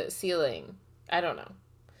of the ceiling? I don't know.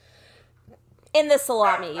 In the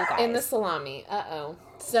salami, you guys. In the salami. Uh-oh.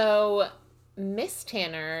 So, Miss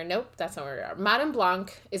Tanner... Nope, that's not where we are. Madame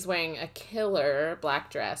Blanc is wearing a killer black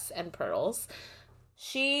dress and pearls.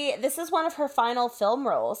 This is one of her final film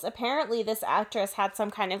roles. Apparently, this actress had some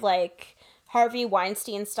kind of, like, Harvey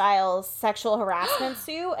Weinstein-style sexual harassment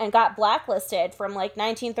suit and got blacklisted from, like,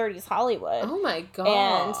 1930s Hollywood. Oh, my God.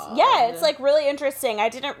 And, yeah, it's, like, really interesting. I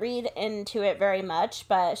didn't read into it very much,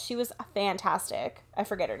 but she was fantastic. I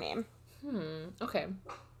forget her name. Okay.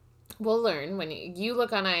 We'll learn when you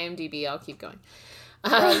look on IMDb. I'll keep going.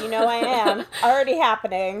 Well, you know I am. Already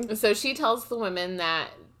happening. So she tells the women that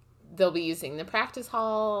they'll be using the practice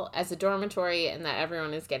hall as a dormitory and that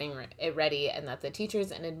everyone is getting it ready and that the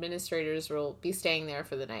teachers and administrators will be staying there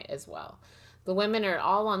for the night as well. The women are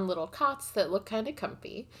all on little cots that look kind of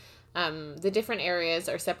comfy. The different areas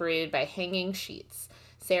are separated by hanging sheets.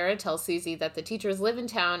 Sarah tells Susie that the teachers live in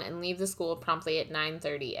town and leave the school promptly at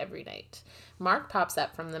 9:30 every night. Mark pops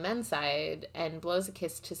up from the men's side and blows a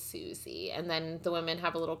kiss to Susie. And then the women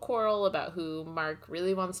have a little quarrel about who Mark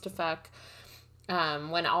really wants to fuck.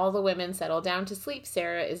 When all the women settle down to sleep,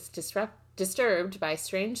 Sarah is disturbed by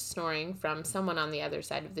strange snoring from someone on the other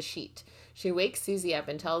side of the sheet. She wakes Susie up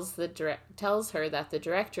and tells her that the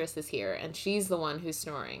directress is here and she's the one who's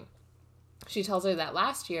snoring. She tells her that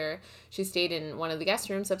last year, she stayed in one of the guest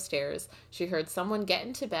rooms upstairs. She heard someone get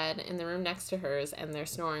into bed in the room next to hers, and their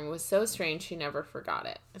snoring was so strange she never forgot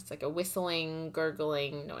it. It's like a whistling,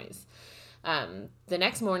 gurgling noise. The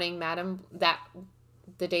next morning,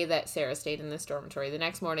 the day that Sarah stayed in this dormitory, the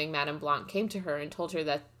next morning, Madame Blanc came to her and told her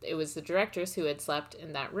that it was the directress who had slept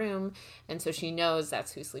in that room, and so she knows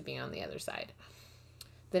that's who's sleeping on the other side.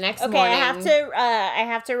 The next morning... I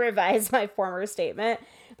have to revise my former statement,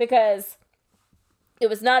 because... it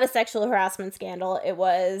was not a sexual harassment scandal. It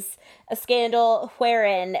was a scandal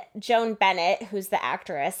wherein Joan Bennett, who's the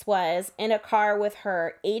actress, was in a car with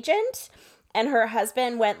her agent, and her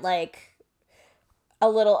husband went, like, a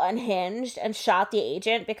little unhinged and shot the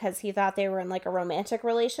agent because he thought they were in, like, a romantic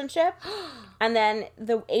relationship. And then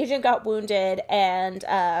the agent got wounded, and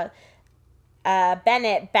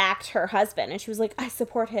Bennett backed her husband, and she was like, I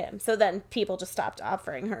support him. So then people just stopped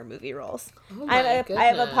offering her movie roles. Oh my goodness.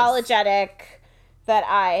 I'm apologetic that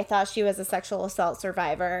I thought she was a sexual assault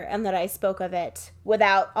survivor and that I spoke of it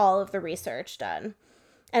without all of the research done.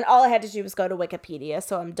 And all I had to do was go to Wikipedia,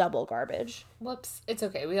 so I'm double garbage. Whoops. It's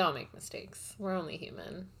okay. We all make mistakes. We're only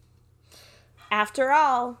human. After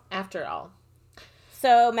all.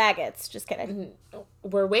 So, maggots. Just kidding.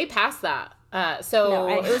 We're way past that. No,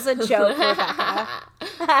 it was a joke, Rebecca.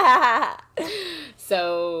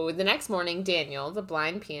 So, the next morning, Daniel, the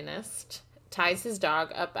blind pianist, ties his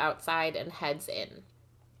dog up outside and heads in.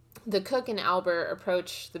 The cook and Albert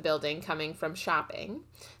approach the building coming from shopping.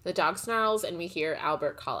 The dog snarls and we hear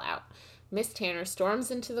Albert call out. Miss Tanner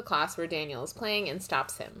storms into the class where Daniel is playing and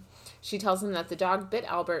stops him. She tells him that the dog bit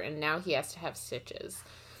Albert and now he has to have stitches.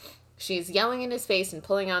 She's yelling in his face and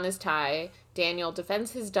pulling on his tie. Daniel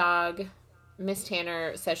defends his dog. Miss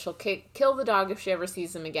Tanner says she'll kill the dog if she ever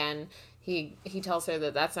sees him again. He tells her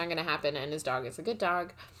that that's not going to happen and his dog is a good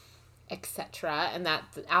dog, etc. And that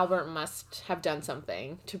Albert must have done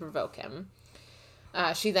something to provoke him.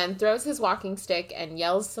 She then throws his walking stick and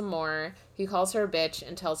yells some more. He calls her a bitch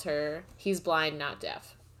and tells her he's blind, not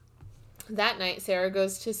deaf. That night, Sarah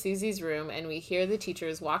goes to Susie's room and we hear the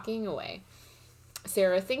teachers walking away.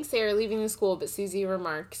 Sarah thinks they are leaving the school, but Susie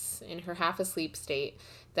remarks in her half-asleep state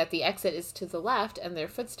that the exit is to the left and their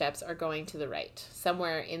footsteps are going to the right,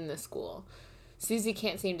 somewhere in the school. Susie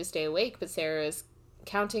can't seem to stay awake, but Sarah is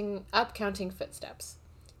counting footsteps.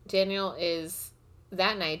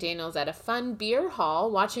 That night, Daniel's at a fun beer hall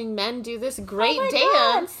watching men do this great dance.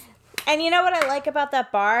 God. And you know what I like about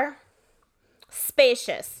that bar?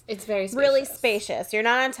 Spacious. It's very spacious. Really spacious. You're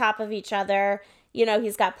not on top of each other. You know,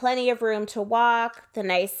 he's got plenty of room to walk. The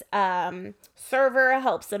nice server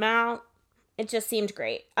helps him out. It just seemed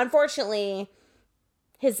great. Unfortunately,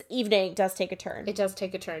 his evening does take a turn. It does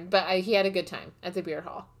take a turn, but he had a good time at the beer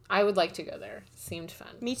hall. I would like to go there. Seemed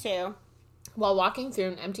fun. Me too. While walking through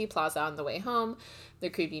an empty plaza on the way home, the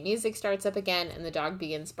creepy music starts up again and the dog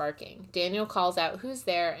begins barking. Daniel calls out who's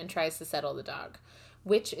there and tries to settle the dog.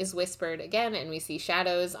 Witch is whispered again and we see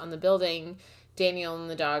shadows on the building. Daniel and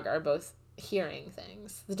the dog are both hearing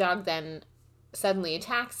things. The dog then suddenly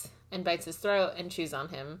attacks and bites his throat and chews on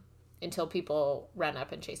him until people run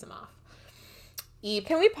up and chase him off.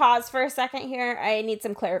 Can we pause for a second here? I need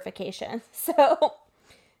some clarification. So,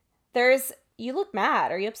 you look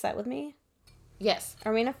mad. Are you upset with me? Yes.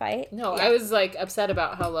 Are we in a fight? No, yeah. I was upset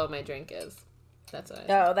about how low my drink is. That's what I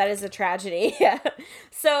said. Oh, that is a tragedy. Yeah.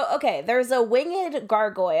 So, okay, there's a winged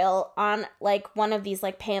gargoyle on one of these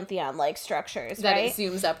Pantheon structures, that right? It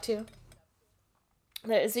zooms up to.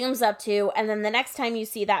 That it zooms up to, and then the next time you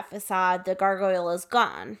see that facade, the gargoyle is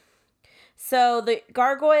gone. So the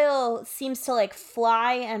gargoyle seems to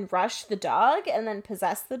fly and rush the dog and then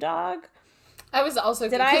possess the dog. I was also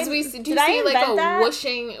because we see a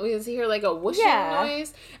whooshing. We hear a whooshing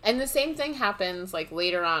noise, and the same thing happens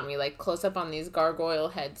later on. We close up on these gargoyle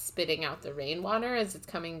heads spitting out the rainwater as it's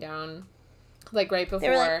coming down, right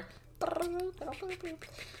before. But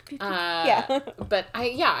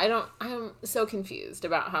I'm so confused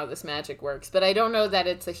about how this magic works, but I don't know that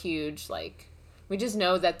it's a huge we just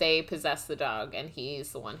know that they possess the dog and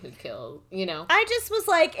he's the one who killed, I just was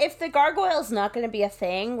if the gargoyle's not going to be a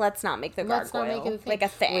thing, let's not make the gargoyle a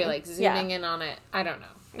thing. We're zooming in on it. I don't know.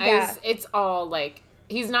 Yeah. It's all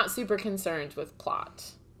he's not super concerned with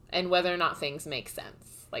plot and whether or not things make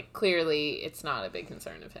sense. Clearly it's not a big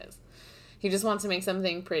concern of his. He just wants to make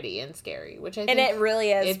something pretty and scary, which I think... And it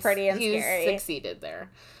really is pretty and scary. He's succeeded there.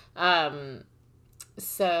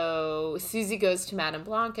 So Susie goes to Madame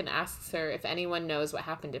Blanc and asks her if anyone knows what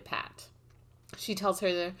happened to Pat. Susie tells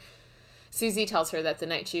her that the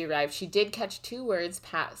night she arrived, she did catch 2 words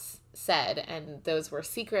Pat said, and those were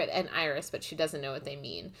secret and iris, but she doesn't know what they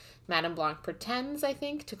mean. Madame Blanc pretends, I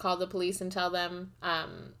think, to call the police and tell them.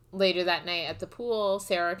 Later that night at the pool,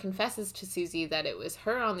 Sarah confesses to Susie that it was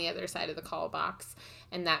her on the other side of the call box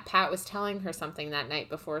and that Pat was telling her something that night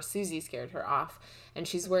before Susie scared her off. And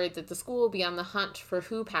she's worried that the school will be on the hunt for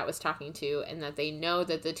who Pat was talking to and that they know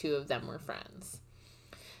that the 2 of them were friends.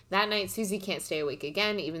 That night, Susie can't stay awake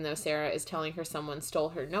again, even though Sarah is telling her someone stole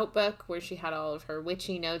her notebook where she had all of her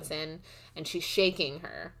witchy notes in, and she's shaking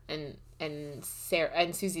her, and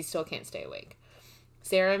Susie still can't stay awake.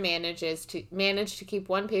 Sarah managed to keep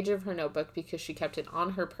 1 page of her notebook because she kept it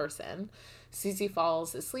on her person. Susie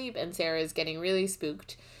falls asleep, and Sarah is getting really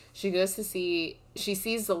spooked. She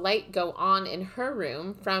sees the light go on in her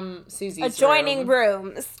room from Susie's adjoining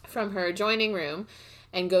rooms. From her adjoining room,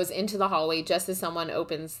 and goes into the hallway just as someone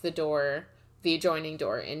opens the adjoining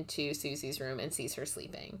door into Susie's room and sees her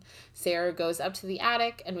sleeping. Sarah goes up to the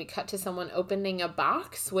attic, and we cut to someone opening a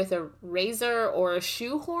box with a razor or a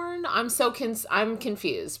shoehorn. I'm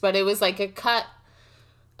confused, but it was a cut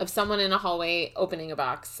of someone in a hallway opening a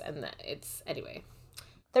box, and anyway.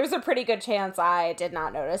 There's a pretty good chance I did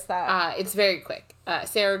not notice that. It's very quick.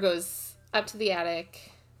 Sarah goes up to the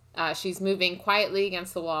attic. She's moving quietly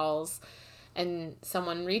against the walls, and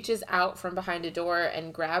someone reaches out from behind a door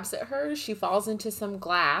and grabs at her. She falls into some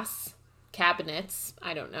glass cabinets,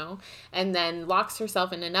 I don't know, and then locks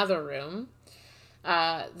herself in another room.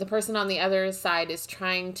 The person on the other side is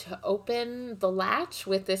trying to open the latch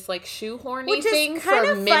with this shoehorny thing for minutes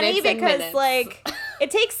and minutes. Which is kind of funny because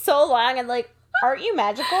it takes so long and aren't you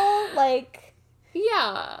magical?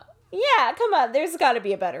 Yeah. Yeah, come on. There's got to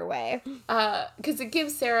be a better way. Because it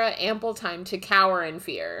gives Sarah ample time to cower in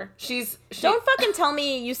fear. Don't fucking tell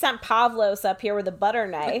me you sent Pavlos up here with a butter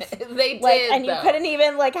knife. They did, and you couldn't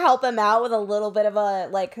even, like, help him out with a little bit of a,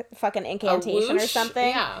 like, fucking incantation or something.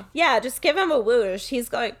 Yeah. Yeah, just give him a whoosh. He's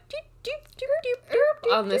going...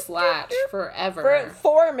 on this latch forever. For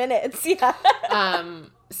 4 minutes, yeah.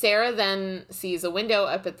 Sarah then sees a window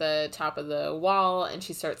up at the top of the wall, and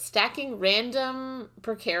she starts stacking random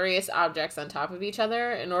precarious objects on top of each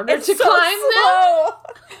other in order to climb them.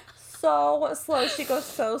 So slow. She goes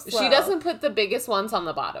so slow. She doesn't put the biggest ones on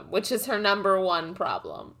the bottom, which is her number one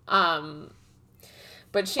problem.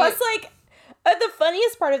 But she... Plus, like, the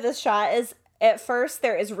funniest part of this shot is at first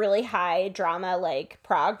there is really high drama, like,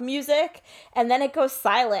 prog music, and then it goes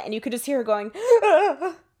silent, and you could just hear her going...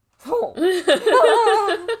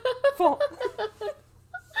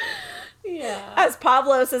 Yeah. As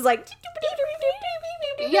Pavlos is like...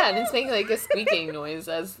 Yeah, and it's making, like, a squeaking noise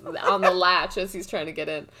as on the latch as he's trying to get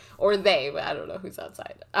in. Or they, but I don't know who's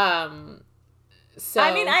outside. So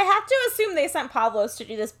I mean, I have to assume they sent Pavlos to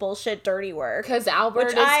do this bullshit dirty work. Because Albert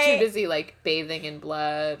is too busy, like, bathing in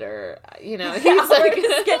blood, or, you know, he's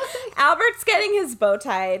Albert's getting his bow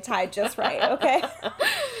tie tied just right, okay?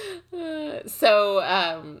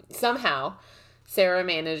 So, somehow, Sarah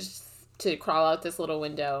managed to crawl out this little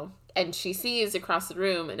window, and she sees across the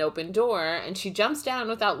room an open door, and she jumps down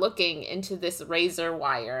without looking into this razor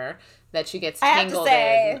wire that she gets tangled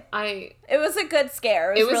in. It was a good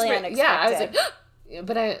scare. It was really unexpected. Yeah, I was like,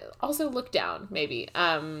 but I also looked down, maybe.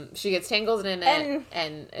 She gets tangled in it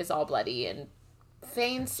and is all bloody and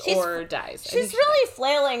faints or dies. She's really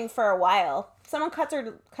flailing for a while. Someone cuts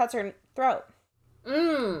her throat.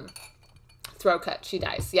 Throat cut. She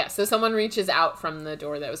dies. Yeah, so someone reaches out from the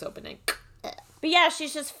door that was opening. But yeah,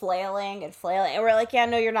 she's just flailing and flailing. And we're like, yeah,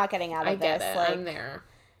 no, you're not getting out of this. I get it. Like, I'm there.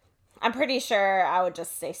 I'm pretty sure I would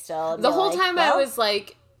just stay still. The whole time I was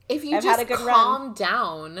like, if you just calm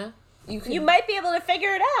down, you might be able to figure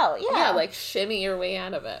it out. Yeah. Yeah, like shimmy your way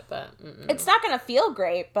out of it. But it's not going to feel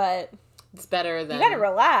great, but it's better than... You got to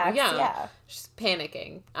relax. Yeah. She's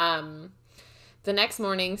panicking. The next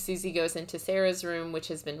morning, Susie goes into Sarah's room, which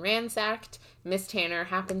has been ransacked. Miss Tanner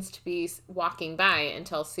happens to be walking by and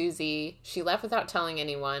tells Susie she left without telling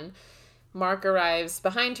anyone. Mark arrives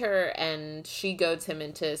behind her, and she goads him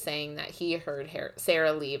into saying that he heard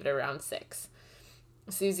Sarah leave at around 6.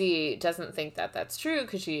 Susie doesn't think that that's true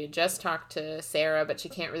because she had just talked to Sarah, but she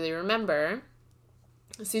can't really remember.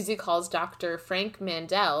 Susie calls Dr. Frank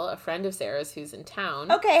Mandel, a friend of Sarah's who's in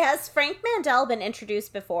town. Okay, has Frank Mandel been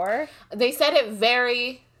introduced before? They said it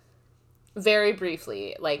very, very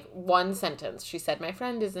briefly, like one sentence. She said, my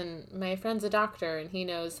friend's a doctor and he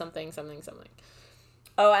knows something.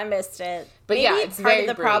 Oh, I missed it. But maybe yeah, it's part very of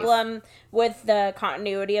the brief. Problem with the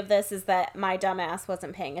continuity of this is that my dumbass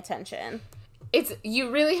wasn't paying attention.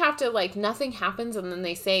 You really have to, like, nothing happens and then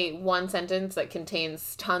they say one sentence that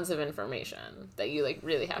contains tons of information that you, like,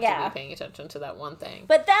 really have to be paying attention to that one thing.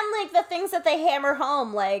 But then, like, the things that they hammer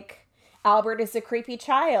home, like, Albert is a creepy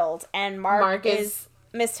child and Mark is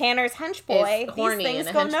Miss Tanner's hench boy. These things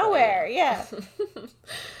go nowhere. Yeah.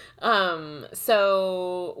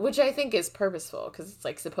 So, which I think is purposeful because it's,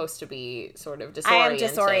 like, supposed to be sort of disorienting. I am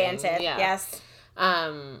disoriented, yes.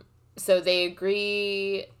 So they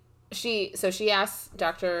agree... She asks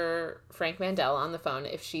Dr. Frank Mandel on the phone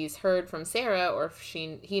if she's heard from Sarah or if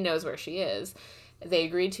he knows where she is. They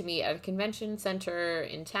agreed to meet at a convention center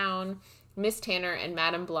in town. Miss Tanner and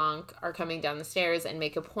Madame Blanc are coming down the stairs and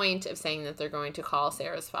make a point of saying that they're going to call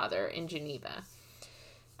Sarah's father in Geneva.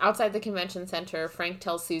 Outside the convention center, Frank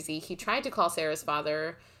tells Susie he tried to call Sarah's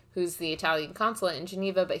father, who's the Italian consulate in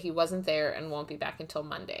Geneva, but he wasn't there and won't be back until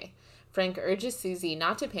Monday. Frank urges Susie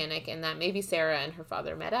not to panic and that maybe Sarah and her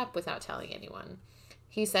father met up without telling anyone.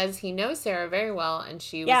 He says he knows Sarah very well and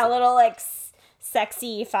she was... Yeah, a little, like,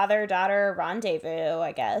 sexy father-daughter rendezvous,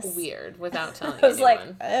 I guess. Weird, without telling anyone. I was like,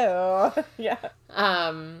 oh, yeah.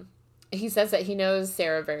 He says that he knows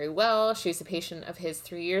Sarah very well. She was a patient of his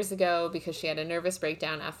 3 years ago because she had a nervous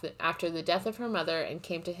breakdown after the death of her mother and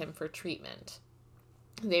came to him for treatment.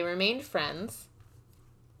 They remained friends.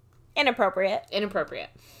 Inappropriate.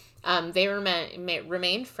 They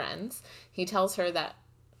remained friends. He tells her that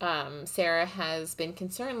Sarah has been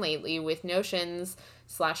concerned lately with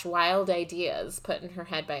notions/wild ideas put in her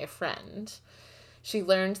head by a friend. She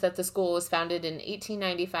learned that the school was founded in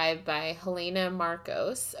 1895 by Helena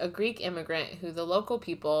Marcos, a Greek immigrant who the local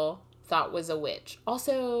people thought was a witch.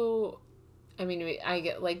 Also, I mean, I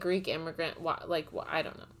get, like, Greek immigrant, like, I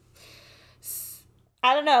don't know.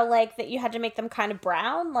 I don't know, like, that you had to make them kind of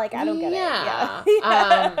brown? Like, I don't get it.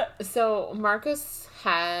 Yeah. So Marcos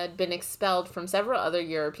had been expelled from several other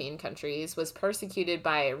European countries, was persecuted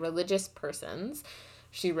by religious persons.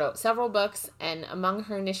 She wrote several books, and among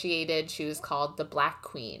her initiated, she was called the Black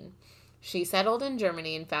Queen. She settled in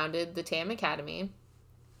Germany and founded the Tam Academy,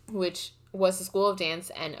 which was a school of dance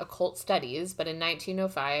and occult studies, but in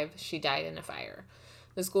 1905, she died in a fire.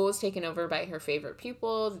 The school was taken over by her favorite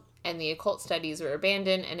pupil, and the occult studies were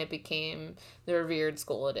abandoned, and it became the revered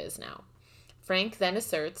school it is now. Frank then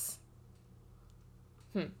asserts...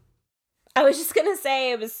 I was just going to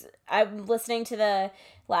say, I'm listening to the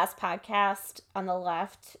last podcast on the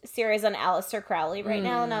left series on Aleister Crowley right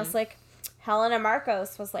now, and I was like, Helena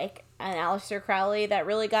Marcos was like an Aleister Crowley that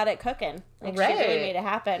really got it cooking. Like, Right. she really made it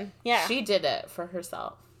happen. Yeah. She did it for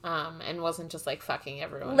herself, and wasn't just, like, fucking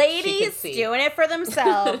everyone. Ladies doing it for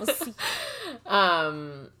themselves.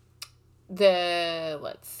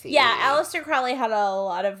 Let's see. Yeah, Aleister Crowley had a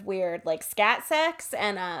lot of weird, like, scat sex,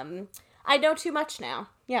 and I know too much now.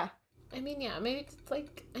 Yeah. I mean, yeah, maybe,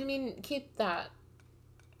 like, keep that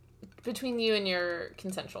between you and your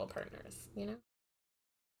consensual partners, you know?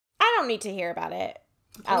 I don't need to hear about it,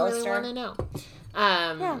 I Aleister. really want to know.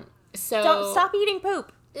 Yeah. So... Don't stop eating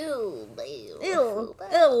poop. Ew. Ew.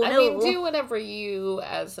 I mean, do whatever you,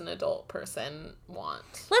 as an adult person,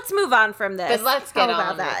 want. Let's move on from this. But let's get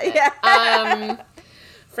on that. with it. Yeah.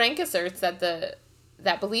 Frank asserts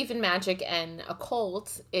that belief in magic and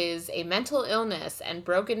occult is a mental illness, and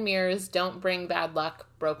broken mirrors don't bring bad luck,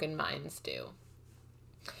 broken minds do.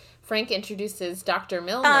 Frank introduces Dr.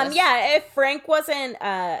 Milnes. Yeah, if Frank wasn't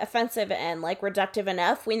offensive and, like, reductive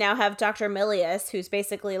enough, we now have Dr. Milius, who's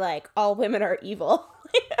basically like, all women are evil.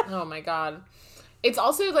 Oh my god. It's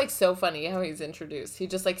also, like, so funny how he's introduced. He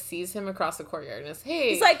just, like, sees him across the courtyard and is,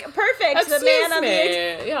 hey. He's like, perfect. Excuse the man on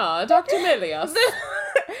me. Yeah, Dr. Milius.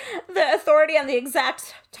 the authority on the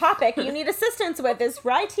exact topic you need assistance with is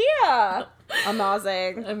right here.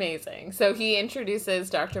 Amazing. So he introduces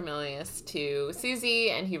Dr. Milius to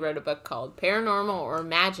Susie, and he wrote a book called Paranormal or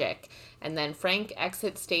Magic, and then Frank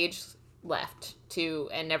exits stage left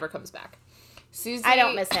and never comes back. Susie, I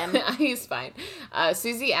don't miss him. He's fine.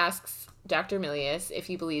 Susie asks Dr. Milius if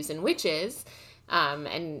he believes in witches,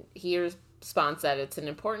 and he responds that it's an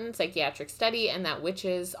important psychiatric study and that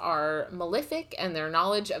witches are malefic, and their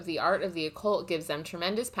knowledge of the art of the occult gives them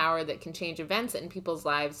tremendous power that can change events in people's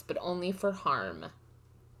lives, but only for harm.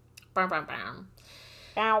 Bam, bam, bam.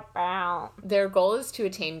 Bow, bow. Their goal is to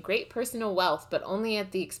attain great personal wealth, but only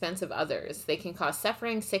at the expense of others. They can cause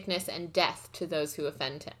suffering, sickness, and death to those who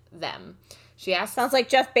offend them. She asks... Sounds like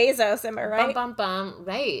Jeff Bezos, am I right? Bum, bum, bum.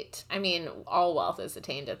 Right. I mean, all wealth is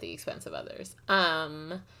attained at the expense of others.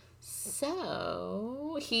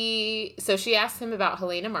 So she asks him about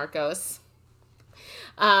Helena Marcos.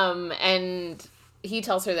 And he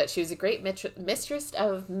tells her that she was a great mistress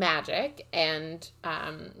of magic, and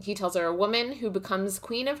he tells her a woman who becomes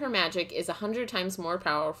queen of her magic is 100 times more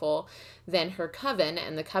powerful than her coven,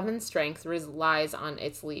 and the coven's strength relies on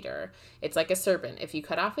its leader. It's like a serpent. If you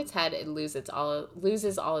cut off its head, it loses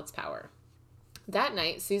all its power. That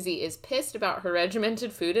night, Susie is pissed about her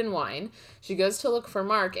regimented food and wine. She goes to look for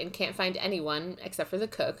Mark and can't find anyone except for the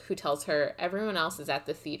cook, who tells her everyone else is at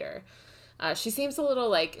the theater. She seems a little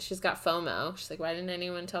like she's got FOMO. She's like, why didn't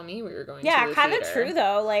anyone tell me we were going to the theater? Yeah, kind of true,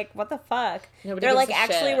 though. Like, what the fuck? They're like,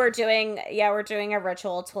 actually, we're doing a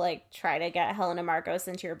ritual to, like, try to get Helena Marcos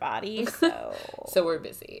into your body, so... So we're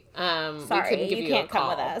busy. Sorry, you can't come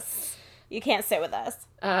with us. You can't sit with us.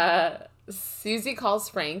 Susie calls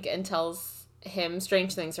Frank and tells him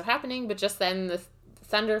strange things are happening, but just then the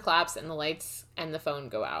thunder claps and the lights and the phone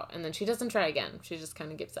go out. And then she doesn't try again. She just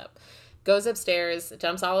kind of gives up. Goes upstairs,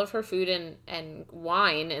 dumps all of her food and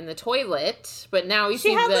wine in the toilet, but now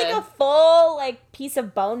she had like a full like piece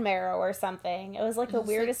of bone marrow or something. It was like the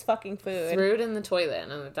weirdest fucking food. Threw it in the toilet,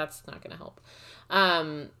 and that's not gonna help.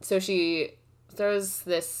 So she throws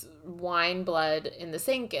this wine blood in the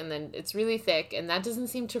sink, and then it's really thick, and that doesn't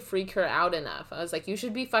seem to freak her out enough. I was like, you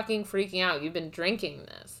should be fucking freaking out. You've been drinking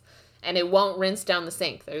this, and it won't rinse down the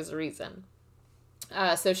sink. There's a reason.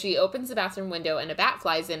 So she opens the bathroom window, and a bat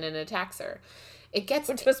flies in and attacks her.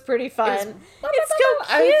 Which was pretty fun. It's so cute.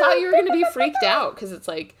 I thought you were going to be freaked out, because it's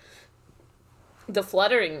like the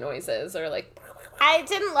fluttering noises are like... I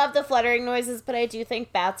didn't love the fluttering noises, but I do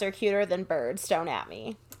think bats are cuter than birds. Don't at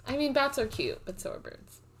me. I mean, bats are cute, but so are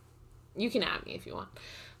birds. You can at me if you want.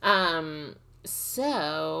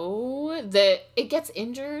 So it gets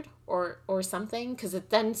injured or something, because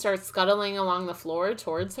it then starts scuttling along the floor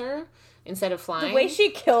towards her. instead of flying. The way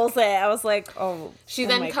she kills it, I was like, oh. She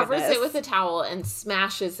then covers it with a towel and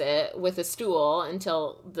smashes it with a stool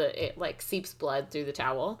until it like seeps blood through the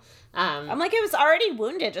towel. I'm like, it was already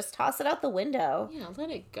wounded. Just toss it out the window. Yeah, let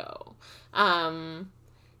it go.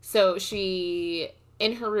 So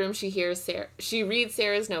in her room, she reads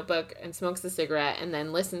Sarah's notebook and smokes a cigarette and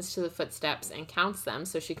then listens to the footsteps and counts them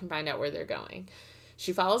so she can find out where they're going.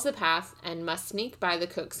 She follows the path and must sneak by the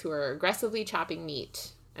cooks who are aggressively chopping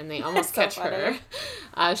meat, and they almost catch her.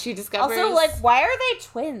 She discovers... Also, like, why are they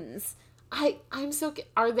twins? I'm so...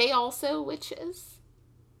 Are they also witches?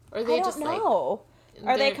 Or are they just know.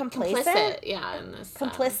 Are they complacent? Complicit, yeah. In this,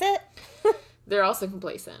 complicit? They're also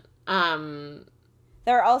complacent.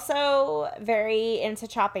 They're also very into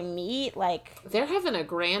chopping meat. Like, they're having a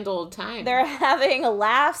grand old time. They're having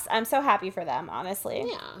laughs. I'm so happy for them, honestly.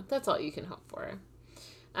 Yeah, that's all you can hope for.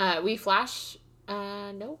 We flash.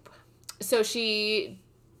 Nope. So she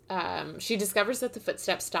discovers that the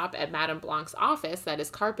footsteps stop at Madame Blanc's office that is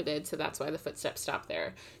carpeted, so that's why the footsteps stop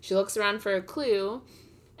there. She looks around for a clue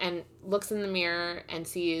and looks in the mirror and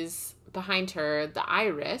sees behind her the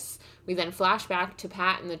iris. We then flash back to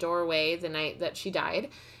Pat in the doorway the night that she died,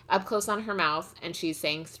 up close on her mouth, and she's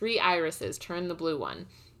saying 3 irises, turn the blue one.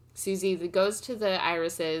 Susie goes to the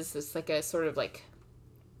irises. It's like a sort of like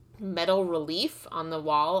metal relief on the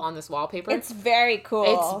wall, on this wallpaper. It's very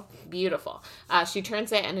cool. It's beautiful. She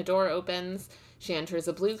turns it and a door opens. She enters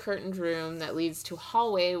a blue curtained room that leads to a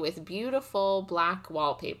hallway with beautiful black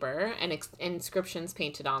wallpaper and inscriptions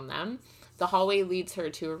painted on them. The hallway leads her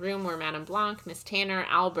to a room where Madame Blanc, Miss Tanner,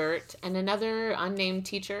 Albert, and another unnamed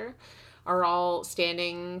teacher are all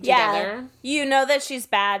standing together. You know that she's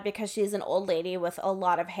bad because she's an old lady with a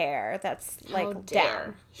lot of hair that's like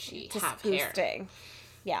down. She have hair.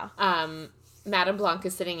 Yeah. Madame Blanc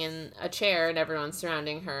is sitting in a chair and everyone's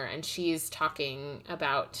surrounding her, and she's talking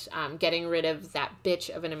about getting rid of that bitch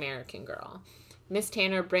of an American girl. Miss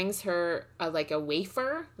Tanner brings her a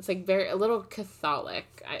wafer. It's like a little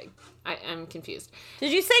Catholic. I'm confused.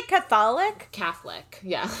 Did you say Catholic? Catholic,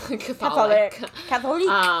 yeah, Catholic.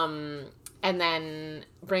 And then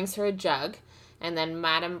brings her a jug, and then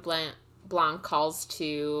Madame Blanc calls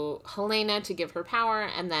to Helena to give her power,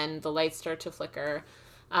 and then the lights start to flicker.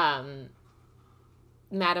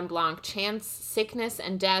 Madame Blanc chants sickness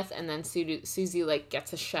and death, and then Susie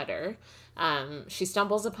gets a shudder. She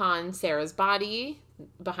stumbles upon Sarah's body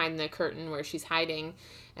behind the curtain where she's hiding,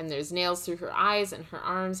 and there's nails through her eyes and her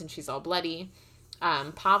arms, and she's all bloody.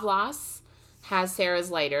 Pavlos has Sarah's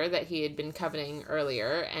lighter that he had been coveting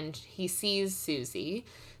earlier, and he sees Susie.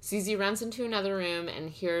 Susie runs into another room and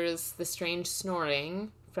hears the strange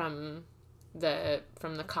snoring from the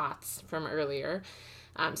cots from earlier.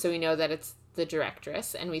 So we know that it's the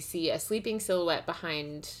directress, and we see a sleeping silhouette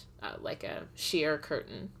behind a sheer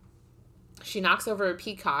curtain. She knocks over a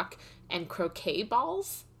peacock and croquet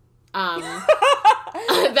balls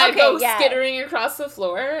that go skittering across the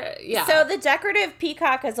floor. Yeah. So the decorative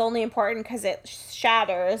peacock is only important because it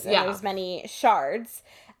shatters and there's many shards.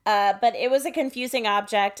 But it was a confusing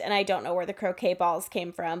object, and I don't know where the croquet balls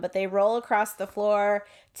came from, but they roll across the floor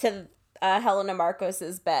to Helena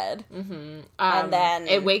Marcos's bed. Mm-hmm. And then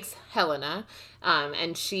it wakes Helena,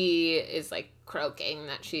 and she is croaking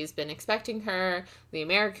that she's been expecting her, the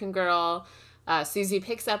American girl. Susie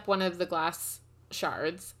picks up one of the glass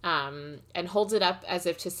shards and holds it up as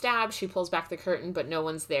if to stab. She pulls back the curtain, but no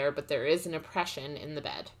one's there, but there is an impression in the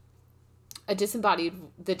bed. The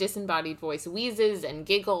disembodied voice wheezes and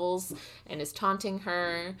giggles and is taunting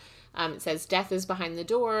her. It says, "Death is behind the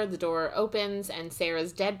door." The door opens, and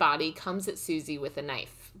Sarah's dead body comes at Susie with a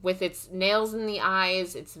knife. With its nails in the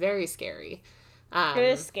eyes, it's very scary. It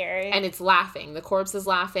is scary. And it's laughing. The corpse is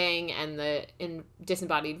laughing, and the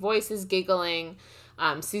disembodied voice is giggling.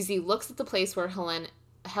 Susie looks at the place where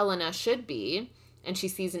Helena should be, and she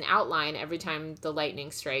sees an outline every time the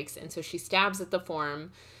lightning strikes, and so she stabs at the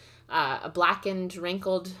form. A blackened,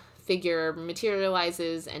 wrinkled figure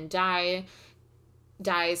materializes and dies.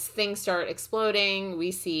 Things start exploding.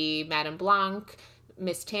 We see Madame Blanc,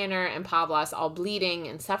 Miss Tanner, and Pavlos all bleeding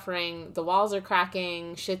and suffering. The walls are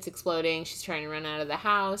cracking. Shit's exploding. She's trying to run out of the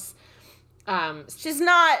house. She's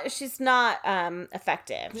not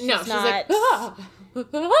effective. She's like,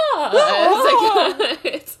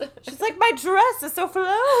 she's like, my dress is so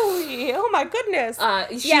flowy. Oh my goodness.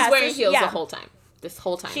 She's wearing heels the whole time. This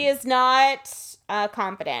whole time. She is not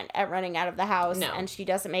competent at running out of the house, no. And she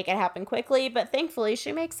doesn't make it happen quickly, but thankfully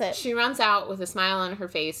she makes it. She runs out with a smile on her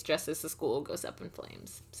face just as the school goes up in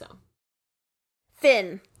flames. So,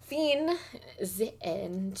 Fin, the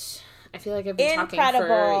end. I feel like I've been incredible.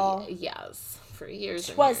 Talking for years.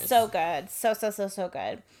 It was so good. So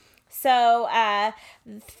good. So,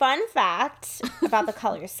 fun fact about the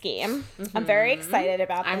color scheme. I'm very excited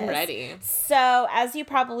about this. I'm ready. So, as you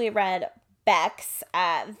probably read, Bex,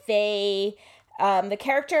 the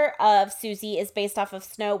character of Susie is based off of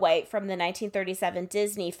Snow White from the 1937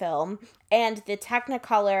 Disney film, and the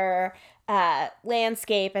Technicolor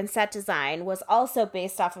landscape and set design was also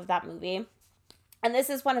based off of that movie. And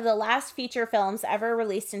this is one of the last feature films ever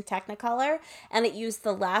released in Technicolor, and it used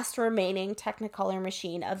the last remaining Technicolor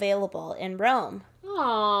machine available in Rome.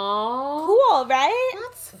 Aww. Cool, right?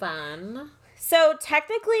 That's fun. So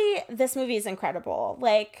technically, this movie is incredible.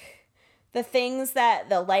 Like, the things that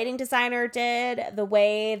the lighting designer did, the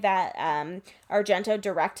way that Argento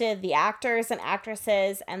directed the actors and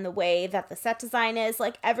actresses, and the way that the set design is,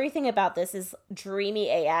 like, everything about this is dreamy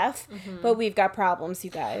AF, but we've got problems, you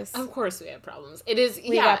guys. Of course we have problems. It is,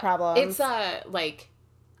 we got problems. It's, like,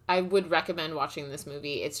 I would recommend watching this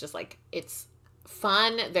movie. It's just, like, it's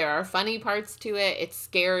fun. There are funny parts to it. It's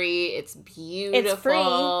scary. It's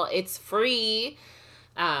beautiful. It's free.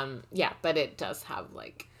 Yeah, but it does have,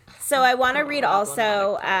 like... So I want to read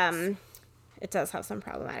also, it does have some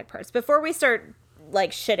problematic parts. Before we start,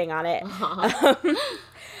 like, shitting on it,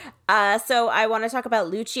 so I want to talk about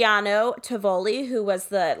Luciano Tovoli, who was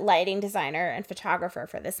the lighting designer and photographer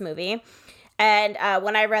for this movie. And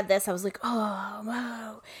when I read this, I was like, oh,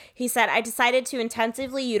 wow. He said, I decided to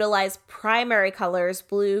intensively utilize primary colors,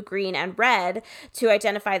 blue, green, and red, to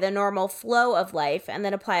identify the normal flow of life, and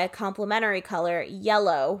then apply a complementary color,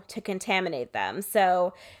 yellow, to contaminate them.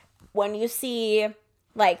 So... when you see,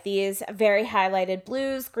 like, these very highlighted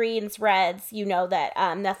blues, greens, reds, you know that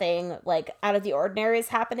nothing, like, out of the ordinary is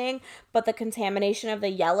happening. But the contamination of the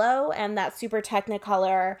yellow and that super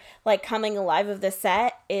Technicolor, like, coming alive of the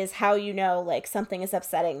set is how you know, like, something is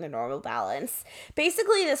upsetting the normal balance.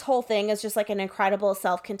 Basically, this whole thing is just, like, an incredible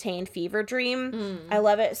self-contained fever dream. I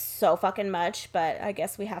love it so fucking much, but I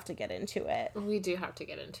guess we have to get into it. We do have to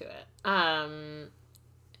get into it.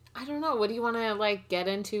 I don't know. What do you want to, like, get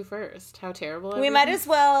into first? How terrible we might as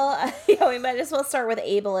well start with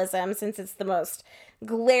ableism, since it's the most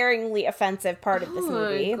glaringly offensive part of this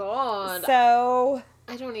movie. Oh my god. So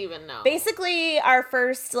I don't even know. Basically, our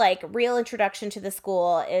first, like, real introduction to the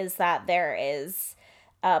school is that there is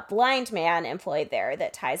a blind man employed there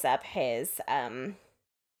that ties up his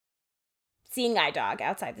seeing eye dog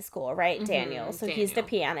outside the school, right? Daniel. So he's the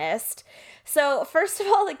pianist. So first of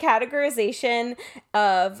all, the categorization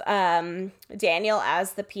of Daniel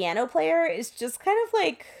as the piano player is just kind of,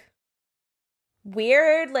 like,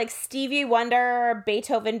 weird, like Stevie Wonder,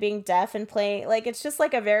 Beethoven being deaf and playing, like, it's just,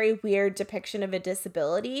 like, a very weird depiction of a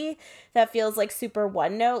disability that feels, like, super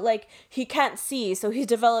one note. Like, he can't see, so he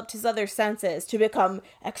developed his other senses to become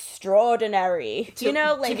extraordinary, you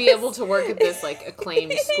know, like, to be able to work at this, like,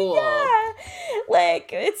 acclaimed school. Yeah, like,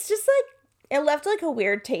 it's just, like, it left, like, a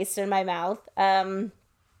weird taste in my mouth.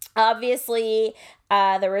 Obviously,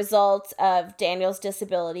 the result of Daniel's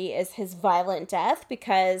disability is his violent death,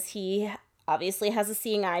 because he obviously has a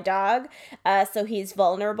seeing eye dog, so he's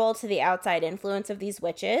vulnerable to the outside influence of these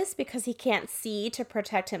witches because he can't see to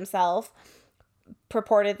protect himself,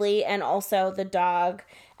 purportedly, and also the dog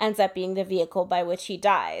ends up being the vehicle by which he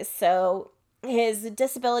dies. So his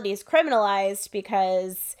disability is criminalized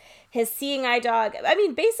because his seeing eye dog, I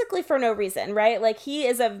mean, basically for no reason, right? Like, he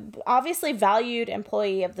is a obviously valued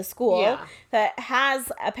employee of the school that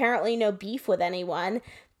has apparently no beef with anyone.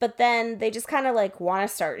 But then they just kind of, like, want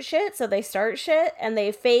to start shit. So they start shit and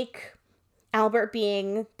they fake Albert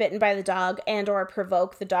being bitten by the dog and or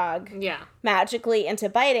provoke the dog magically into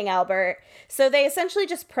biting Albert. So they essentially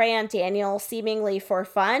just prey on Daniel seemingly for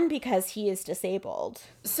fun because he is disabled.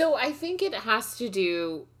 So I think it has to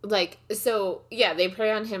do, like, so, yeah, they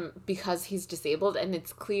prey on him because he's disabled. And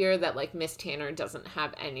it's clear that, like, Miss Tanner doesn't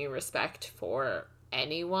have any respect for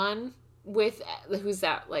anyone with who's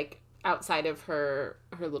that, like, outside of her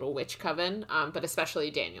little witch coven, but especially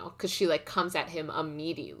Daniel, because she, like, comes at him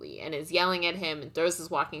immediately and is yelling at him and throws his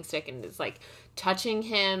walking stick and is, like, touching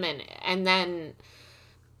him, and then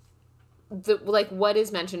the, like, what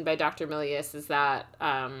is mentioned by Dr. Milius is that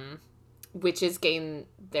witches gain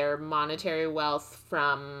their monetary wealth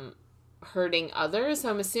from hurting others. So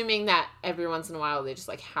I'm assuming that every once in a while they just,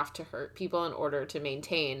 like, have to hurt people in order to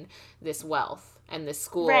maintain this wealth and the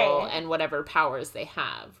school and whatever powers they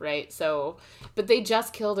have, right? So, but they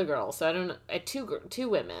just killed a girl, so I don't know, two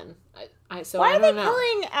women. Why are they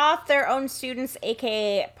killing off their own students,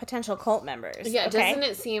 aka potential cult members? Yeah, doesn't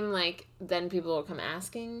it seem like then people will come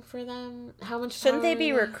asking for them? How much shouldn't they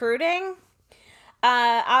be recruiting?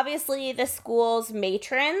 Obviously, the school's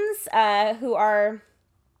matrons, who are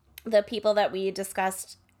the people that we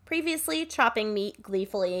discussed previously, chopping meat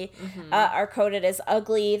gleefully, are coded as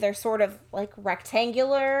ugly. They're sort of like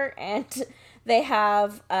rectangular, and they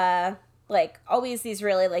have like always these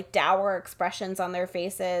really like dour expressions on their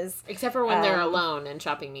faces. Except for when they're alone and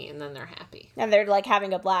chopping meat, and then they're happy. And they're like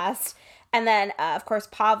having a blast. And then, of course,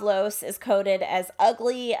 Pavlos is coded as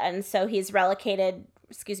ugly, and so he's relegated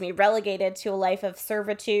to a life of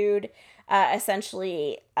servitude,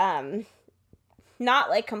 essentially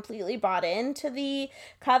not like completely bought into the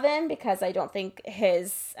coven, because I don't think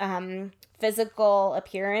his physical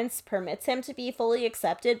appearance permits him to be fully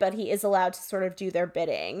accepted, but he is allowed to sort of do their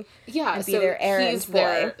bidding. Yeah, and be so their errand he's boy.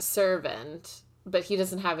 their servant, but he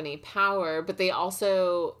doesn't have any power. But they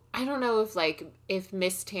also, I don't know if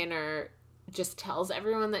Miss Tanner just tells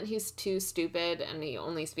everyone that he's too stupid and he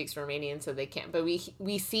only speaks Romanian, so they can't. But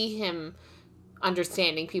we see him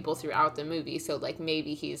understanding people throughout the movie, so like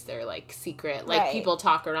maybe he's their like secret, like Right. people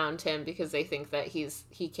talk around him because they think that he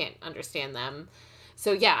can't understand them.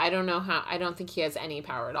 So yeah, I don't think he has any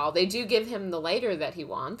power at all. They do give him the lighter that he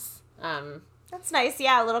wants. That's nice.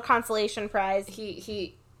 Yeah, a little consolation prize.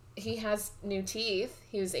 He has new teeth.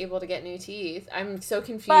 He was able to get new teeth. I'm so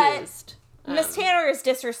confused. Miss Tanner is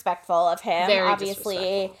disrespectful of him. Very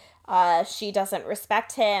Obviously, she doesn't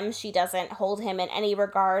respect him. She doesn't hold him in any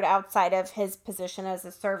regard outside of his position as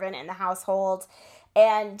a servant in the household.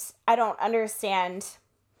 And I don't understand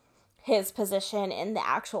his position in the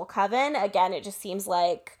actual coven. Again, it just seems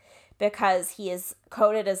like because he is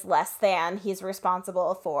coded as less than, he's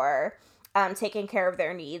responsible for taking care of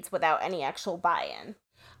their needs without any actual buy-in.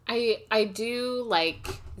 I do like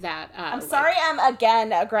that. I'm sorry, I'm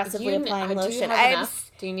again aggressively applying lotion.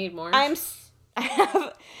 Do you need more? I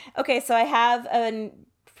have a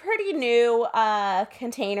pretty new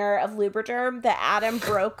container of Lubriderm that Adam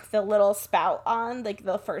broke the little spout on like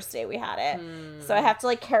the first day we had it. So I have to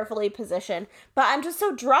like carefully position. But I'm just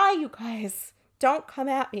so dry, you guys. Don't come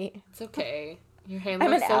at me. It's okay. Your hand I'm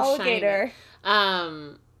looks an so alligator.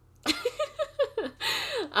 shiny.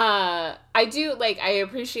 I do I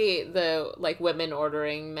appreciate the women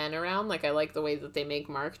ordering men around. Like I like the way that they make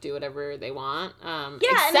Mark do whatever they want. And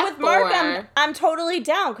with Mark, I'm totally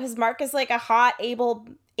down because Mark is like a hot,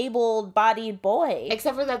 able-bodied boy.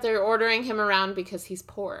 Except for that they're ordering him around because he's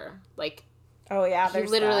poor. Oh yeah, he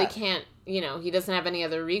literally can't. He doesn't have any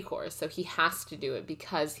other recourse, so he has to do it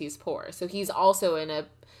because he's poor. So he's also in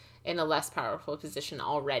a less powerful position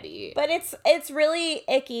already. But it's really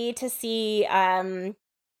icky to see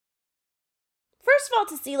first of all,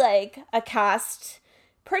 to see like a cast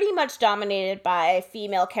pretty much dominated by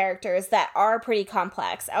female characters that are pretty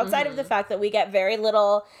complex, outside of the fact that we get very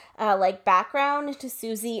little background to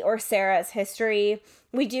Susie or Sarah's history.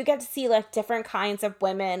 We do get to see like different kinds of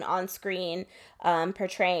women on screen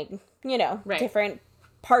portraying different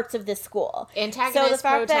parts of this school. Antagonists,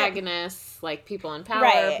 protagonists, people in power.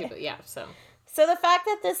 Right. So the fact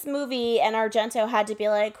that this movie and Argento had to be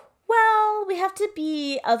like, well, we have to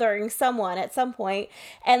be othering someone at some point,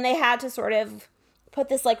 and they had to sort of put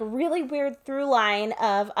this really weird through line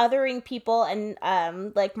of othering people and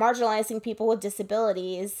marginalizing people with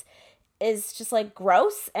disabilities is just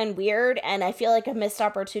gross and weird, and I feel like a missed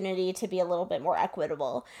opportunity to be a little bit more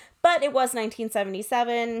equitable. But it was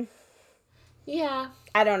 1977. Yeah.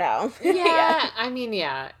 I don't know. Yeah. I mean,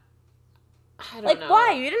 yeah. I don't know.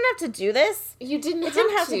 Why? You didn't have to do this. You didn't It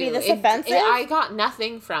didn't have to be this offensive. I got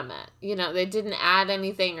nothing from it. They didn't add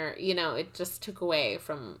anything or, it just took away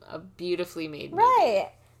from a beautifully made movie.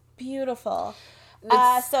 Right. Beautiful.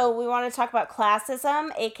 So we want to talk about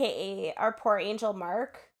classism, a.k.a. our poor angel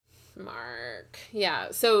Mark.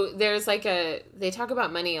 Yeah. So there's they talk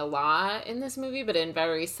about money a lot in this movie, but in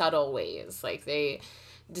very subtle ways. They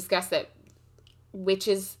discuss that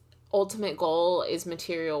witches' ultimate goal is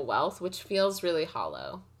material wealth, which feels really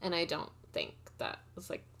hollow. And I don't think that it's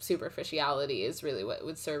superficiality is really what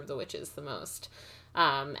would serve the witches the most.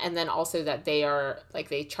 And then also that they are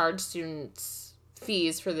they charge students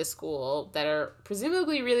fees for the school that are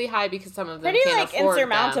presumably really high because some of them pretty can't afford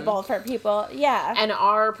insurmountable them. For people. Yeah. And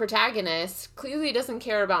our protagonist clearly doesn't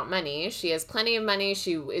care about money. She has plenty of money.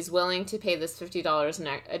 She is willing to pay this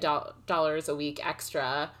 $50 a week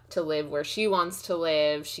extra to live where she wants to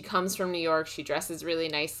live. She comes from New York. She dresses really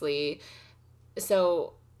nicely.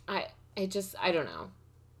 So I don't know.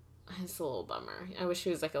 It's a little bummer. I wish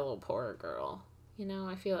she was a little poorer girl.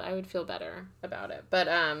 I would feel better about it. But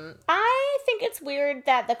I think it's weird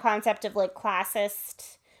that the concept of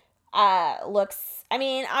classist looks, I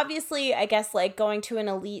mean, obviously, I guess going to an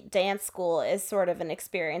elite dance school is sort of an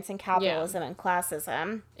experience in capitalism and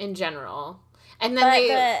classism in general. And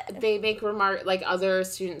then they make like other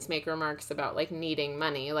students make remarks about like needing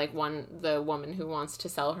money. Like the woman who wants to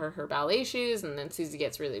sell her ballet shoes, and then Susie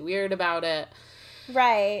gets really weird about it.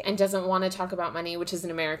 Right. And doesn't want to talk about money, which is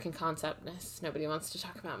an American concept. Nobody wants to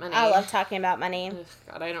talk about money. I love talking about money. Ugh,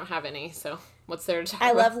 God, I don't have any, so what's there to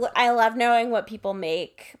talk about? I love knowing what people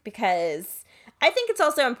make, because I think it's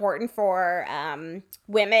also important for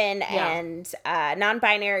women and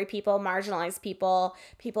non-binary people, marginalized people,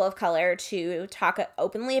 people of color to talk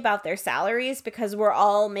openly about their salaries, because we're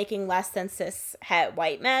all making less than cis het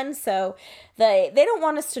white men. So they don't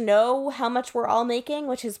want us to know how much we're all making,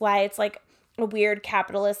 which is why it's like a weird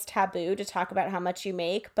capitalist taboo to talk about how much you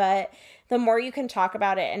make. But the more you can talk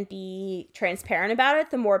about it and be transparent about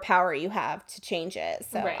it, the more power you have to change it.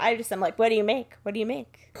 So right. I'm like, what do you make? What do you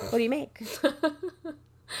make? What do you make?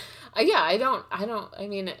 Yeah, I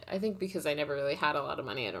mean, I think because I never really had a lot of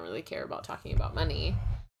money, I don't really care about talking about money.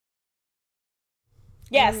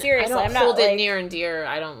 Yeah, and seriously. I don't hold it near and dear.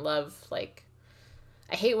 I don't love, like,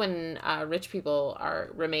 I hate when rich people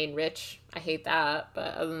remain rich. I hate that,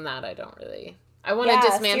 but other than that, I don't really. I want to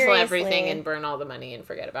dismantle everything and burn all the money and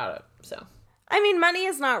forget about it. So, I mean, money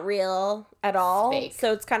is not real at all. Fake.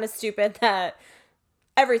 So it's kind of stupid that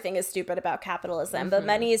everything is stupid about capitalism. But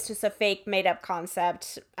money is just a fake, made-up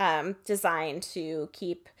concept designed to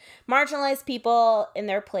keep marginalized people in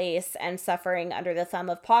their place and suffering under the thumb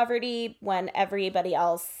of poverty when everybody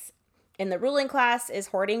else in the ruling class is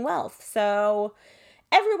hoarding wealth. So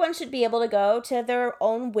everyone should be able to go to their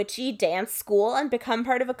own witchy dance school and become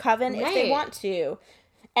part of a coven if they want to.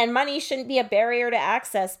 And money shouldn't be a barrier to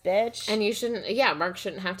access, bitch. And you shouldn't, Mark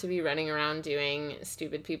shouldn't have to be running around doing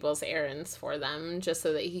stupid people's errands for them just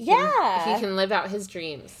so that he can live out his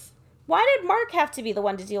dreams. Why did Mark have to be the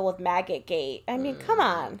one to deal with Maggot Gate? I mean, come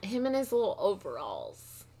on. Him and his little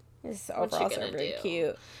overalls. His overalls are very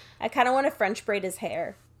cute. I kind of want to French braid his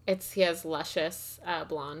hair. He has luscious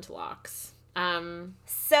blonde locks.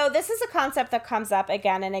 So this is a concept that comes up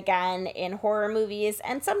again and again in horror movies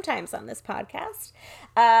and sometimes on this podcast.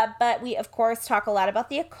 But we, of course, talk a lot about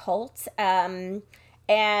the occult. And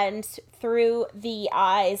through the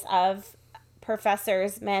eyes of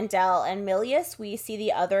Professors Mandel and Milius, we see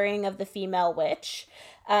the othering of the female witch.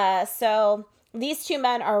 So these two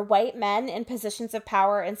men are white men in positions of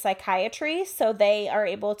power in psychiatry. So they are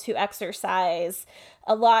able to exercise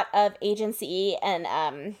a lot of agency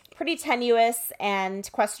and pretty tenuous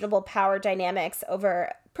and questionable power dynamics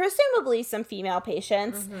over presumably some female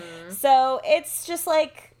patients. Mm-hmm. So it's just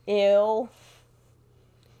like, ew.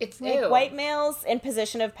 It's like ew. White males in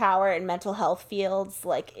position of power in mental health fields,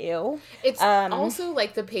 like, ew. It's also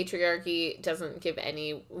like the patriarchy doesn't give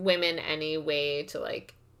any women any way to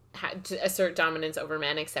like to assert dominance over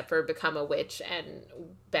men except for become a witch and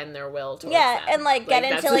bend their will towards them. And like get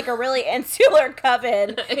into like a really insular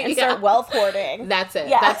coven and start wealth hoarding. That's it.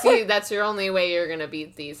 That's your only way you're gonna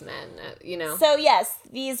beat these men, you know. So yes,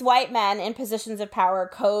 these white men in positions of power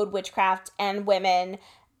code witchcraft, and women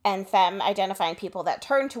and femme identifying people that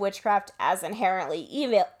turn to witchcraft as inherently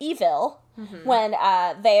evil when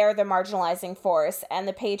they are the marginalizing force, and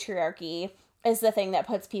the patriarchy is the thing that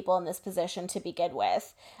puts people in this position to begin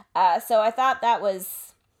with. So I thought that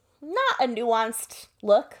was not a nuanced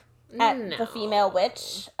look at the female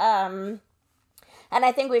witch. And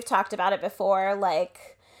I think we've talked about it before,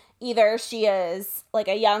 like, either she is, like,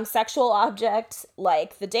 a young sexual object,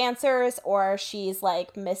 like the dancers, or she's,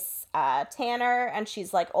 like, Miss Tanner, and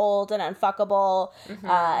she's, like, old and unfuckable,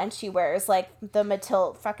 and she wears, like, the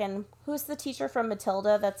Matilda, who's the teacher from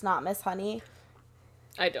Matilda that's not Miss Honey?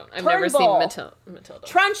 I don't. I've never seen Matilda.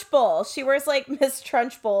 Trunchbull. She wears, like, Miss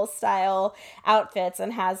Trunchbull style outfits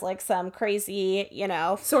and has, like, some crazy, you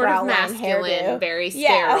know, sort of masculine, hairdo. Very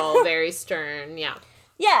sterile, very stern. Yeah.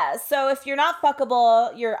 Yeah. So if you're not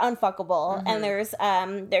fuckable, you're unfuckable, and there's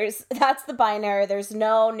that's the binary. There's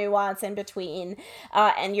no nuance in between,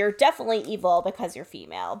 and you're definitely evil because you're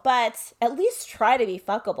female. But at least try to be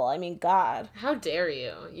fuckable. I mean, God. How dare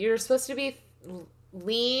you? You're supposed to be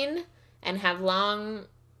lean and have long,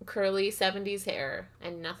 curly 70s hair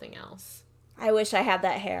and nothing else. I wish I had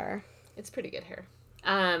that hair. It's pretty good hair.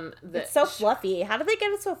 It's so fluffy. How do they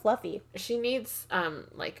get it so fluffy? She needs,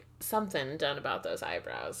 like, something done about those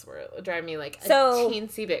eyebrows where it'll drive me, like, a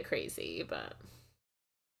teensy bit crazy, but...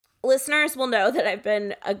 Listeners will know that I've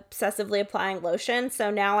been obsessively applying lotion,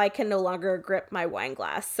 so now I can no longer grip my wine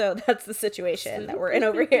glass. So that's the situation that we're in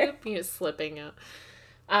over here. You're slipping out.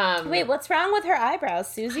 Wait, what's wrong with her eyebrows?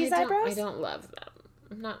 Susie's eyebrows? I don't love them.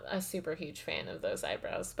 I'm not a super huge fan of those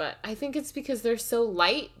eyebrows, but I think it's because they're so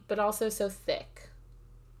light, but also so thick.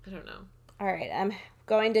 I don't know. All right, I'm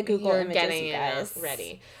going to Google images, you guys.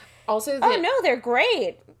 Ready. Also, Oh, no, they're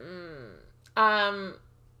great.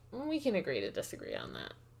 We can agree to disagree on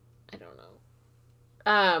that. I don't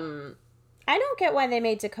know. I don't get why they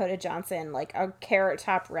made Dakota Johnson, like, a Carrot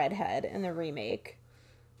Top redhead in the remake.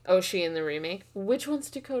 Oh, she in the remake? Which one's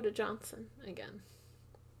Dakota Johnson, again?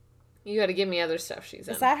 You gotta give me other stuff she's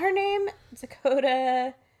in. Is that her name?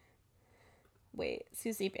 Dakota... Wait,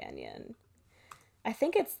 Susie Banyan. I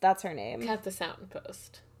think that's her name. Cut this out and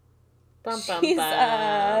post. She's,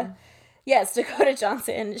 yes, Dakota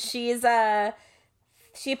Johnson. She's,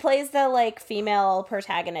 she plays the, like, female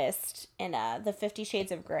protagonist in, the 50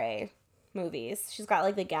 Shades of Grey movies. She's got,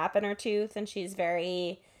 like, the gap in her tooth, and she's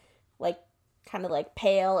very, like, kind of, like,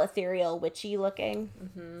 pale, ethereal, witchy looking.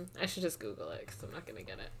 Mm-hmm. I should just Google it, because I'm not gonna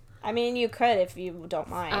get it. I mean, you could if you don't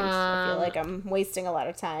mind. I feel like I'm wasting a lot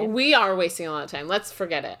of time. We are wasting a lot of time. Let's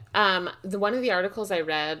forget it. One of the articles I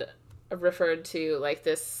read referred to, like,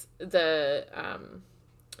 the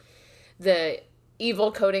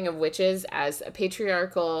evil coding of witches as a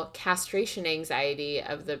patriarchal castration anxiety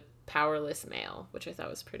of the powerless male, which I thought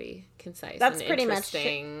was pretty concise. That's and pretty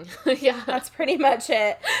interesting. much it. Yeah, that's pretty much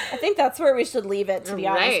it. I think that's where we should leave it, to be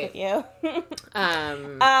honest with you.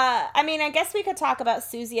 I mean, I guess we could talk about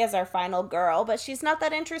Susie as our final girl, but she's not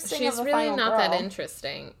that interesting. She's of a really final not girl. that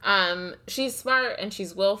interesting. She's smart and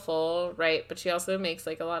she's willful, right? But she also makes,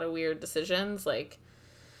 like, a lot of weird decisions, like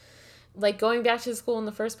going back to school in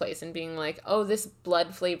the first place and being like, oh, this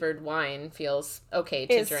blood-flavored wine feels okay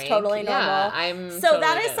to drink. It's totally normal. Yeah,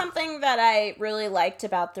 that is something that I really liked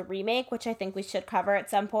about the remake, which I think we should cover at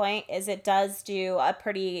some point, is it does do a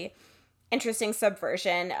pretty interesting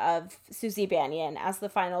subversion of Susie Banyan as the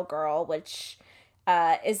final girl, which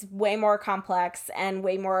is way more complex and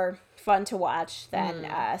way more fun to watch than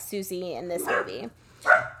Susie in this movie.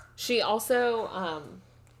 She also...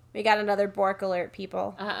 we got another Bork alert,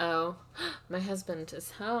 people. Uh-oh. My husband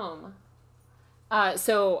is home.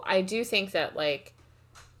 So I do think that, like,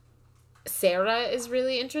 Sarah is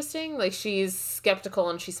really interesting. Like, she's skeptical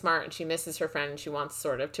and she's smart and she misses her friend and she wants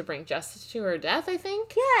sort of to bring justice to her death, I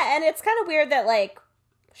think. Yeah, and it's kind of weird that, like,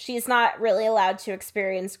 she's not really allowed to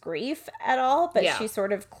experience grief at all, but she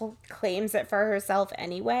sort of claims it for herself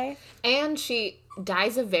anyway. And she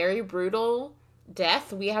dies a very brutal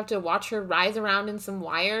death. We have to watch her writhe around in some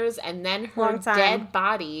wires, and then her dead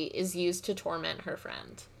body is used to torment her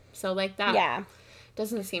friend. So, like, that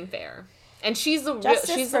doesn't seem fair. And she's the one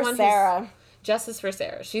justice for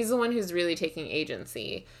Sarah. She's the one who's really taking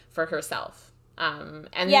agency for herself. And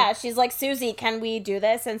she's like, Susie, can we do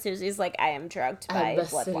this? And Susie's like, I am drugged by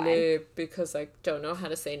blood wine because I don't know how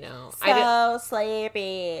to say no. So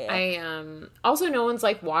sleepy. Also, no one's,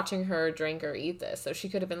 like, watching her drink or eat this, so she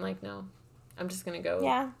could have been like, no, I'm just gonna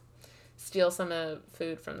go steal some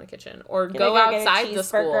food from the kitchen, or go outside the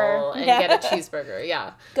school and get a cheeseburger.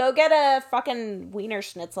 Yeah, go get a fucking wiener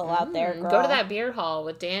schnitzel out there, girl. Go to that beer hall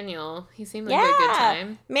with Daniel. He seemed like a good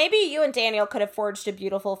time. Maybe you and Daniel could have forged a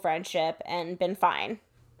beautiful friendship and been fine.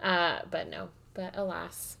 But no. But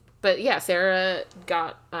alas. But yeah, Sarah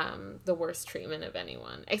got the worst treatment of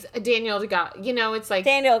anyone. Daniel got, it's like...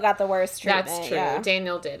 Daniel got the worst treatment. That's true. Yeah.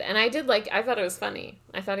 Daniel did. And I thought it was funny.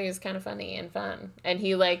 I thought he was kind of funny and fun. And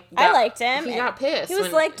he, like... I liked him. He got pissed. He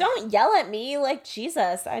was like, don't yell at me. Like,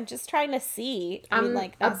 Jesus, I'm just trying to see. I'm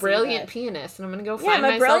a brilliant pianist, and I'm going to go find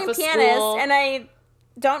myself a school. I'm a brilliant pianist, and I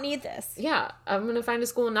don't need this. Yeah, I'm going to find a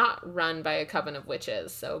school not run by a coven of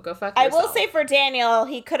witches, so go fuck yourself. I will say for Daniel,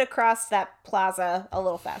 he could have crossed that plaza a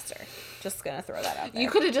little faster. Just going to throw that out there. You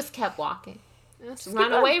could have just kept walking. Just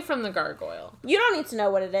run away from the gargoyle. You don't need to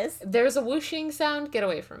know what it is. There's a whooshing sound, get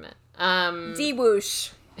away from it. De-whoosh.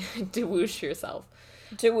 De-whoosh yourself.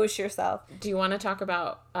 De-whoosh yourself. Do you want to talk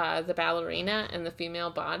about the ballerina and the female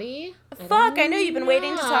body? I know you've been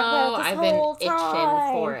waiting to talk about this whole time. I've been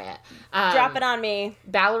itching for it. Drop it on me.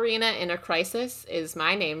 Ballerina in a crisis is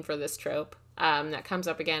my name for this trope that comes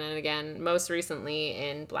up again and again, most recently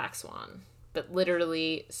in Black Swan. But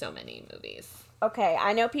literally so many movies. Okay,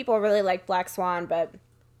 I know people really like Black Swan, but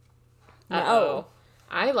no. Uh-oh.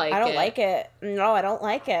 I don't like it. No, I don't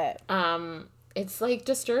like it. It's, like,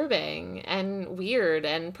 disturbing and weird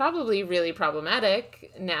and probably really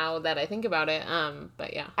problematic now that I think about it.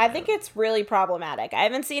 But yeah. I think it's really problematic. I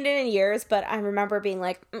haven't seen it in years, but I remember being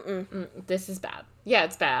like, this is bad. Yeah,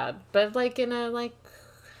 it's bad. But, like, in a, like,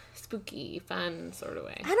 spooky, fun sort of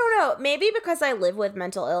way. I don't know. Maybe because I live with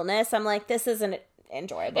mental illness, I'm like, this isn't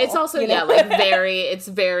enjoyable. It's also, it's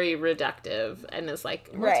very reductive, and it's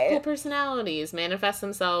like multiple personalities manifest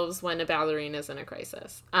themselves when a ballerina's in a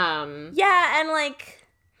crisis. Yeah, and like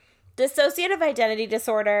dissociative identity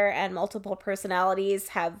disorder and multiple personalities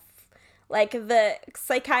have like the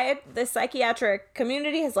psychiatric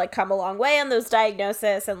community has like come a long way on those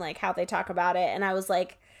diagnoses and like how they talk about it. And I was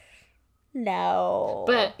like, no.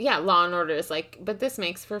 But yeah, Law and Order is like, but this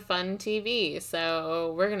makes for fun TV.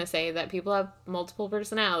 So we're going to say that people have multiple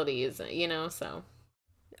personalities, you know, so.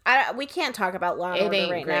 We can't talk about Law and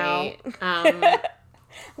Order right great. now.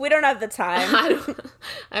 We don't have the time.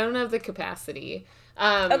 I don't have the capacity.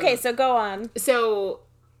 Okay, so go on. So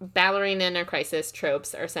ballerina in a crisis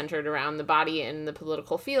tropes are centered around the body in the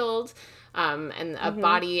political field, and a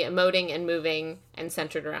body emoting and moving and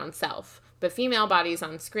centered around self. But female bodies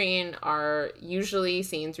on screen are usually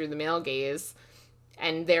seen through the male gaze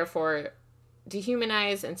and therefore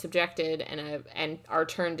dehumanized and subjected and are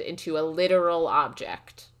turned into a literal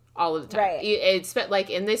object all of the time. Right. It's like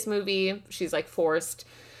in this movie, she's like forced,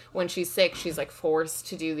 when she's sick, she's like forced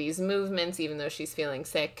to do these movements even though she's feeling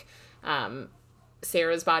sick.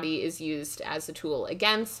 Sarah's body is used as a tool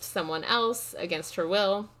against someone else, against her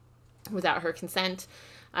will, without her consent.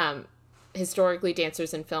 Historically,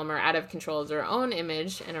 dancers in film are out of control of their own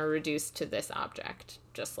image and are reduced to this object,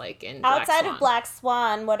 just like in Black Swan. Outside of Black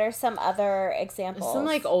Swan, what are some other examples? Some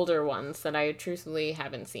like older ones that I truthfully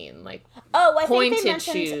haven't seen, like I pointed think they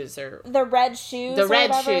mentioned shoes or the red shoes. The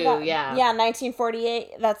red whatever, shoe, yeah. Yeah,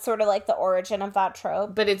 1948. That's sort of like the origin of that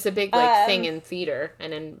trope. But it's a big like thing in theater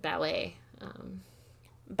and in ballet.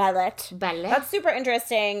 Ballet. Ballet. That's super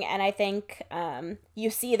interesting, and I think you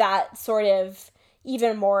see that sort of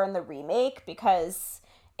even more in the remake, because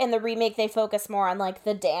in the remake they focus more on like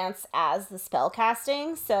the dance as the spell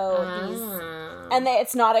casting. So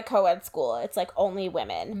it's not a co-ed school. It's like only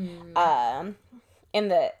women in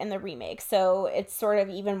the remake. So it's sort of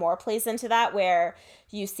even more plays into that, where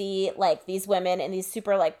you see like these women in these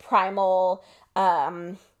super like primal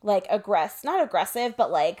like not aggressive,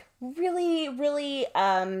 but like really, really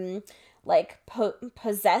like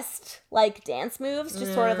possessed like dance moves,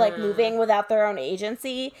 just sort of like moving without their own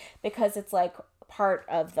agency, because it's like part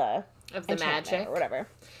of the magic or whatever.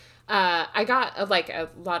 I got like a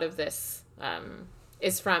lot of this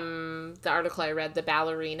is from the article I read, The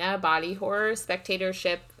Ballerina, Body Horror,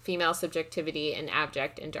 Spectatorship, Female Subjectivity, and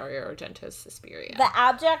Abject in Dario Argento's Suspiria. The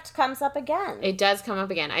abject comes up again. It does come up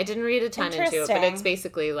again. I didn't read a ton into it, but it's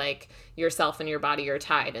basically like yourself and your body are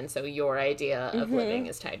tied, and so your idea of living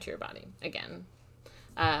is tied to your body. Again.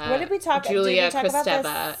 What did we talk about? Julia Did we talk Kristeva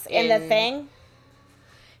about this in The Thing?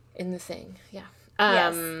 In The Thing, yeah.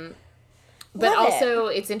 Yes. But also,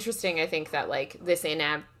 it's interesting, I think, that, like, this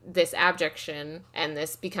abjection and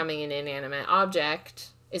this becoming an inanimate object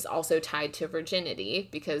is also tied to virginity,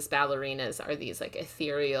 because ballerinas are these, like,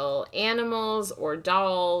 ethereal animals or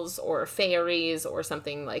dolls or fairies or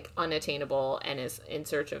something, like, unattainable, and is in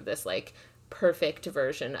search of this, like, perfect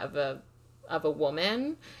version of a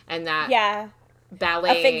woman. And that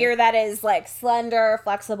ballet... A figure that is, like, slender,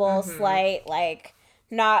 flexible, slight, like...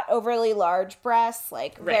 not overly large breasts,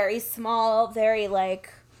 like very small, very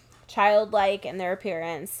like childlike in their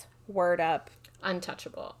appearance. Word up.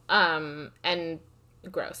 Untouchable. And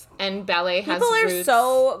gross. And ballet has People are roots...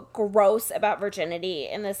 so gross about virginity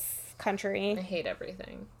in this country. I hate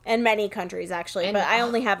everything. In many countries, actually, but I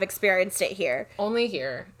only have experienced it here. Only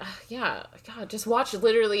here. Yeah. God, just watch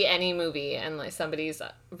literally any movie and like somebody's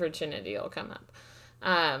virginity will come up.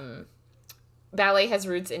 Ballet has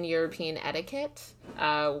roots in European etiquette.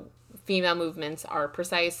 Female movements are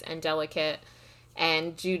precise and delicate.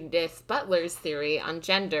 And Judith Butler's theory on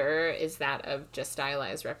gender is that of just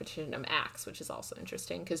stylized repetition of acts, which is also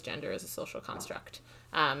interesting because gender is a social construct.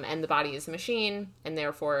 And the body is a machine and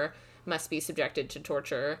therefore must be subjected to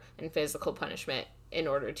torture and physical punishment in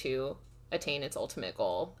order to attain its ultimate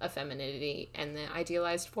goal of femininity and the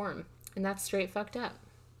idealized form. And that's straight fucked up.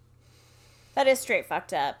 That is straight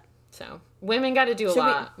fucked up. So, women got to do a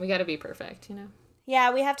lot. We got to be perfect, you know?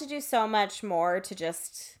 Yeah, we have to do so much more to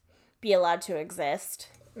just be allowed to exist.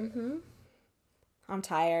 I'm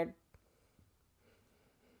tired.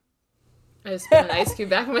 I just put an ice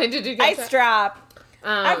cube back in my Did You Get Ice drop.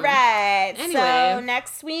 All right. Anyway. So,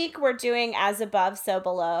 next week we're doing As Above, So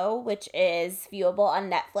Below, which is viewable on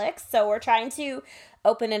Netflix. So, we're trying to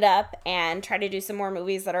open it up and try to do some more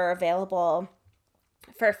movies that are available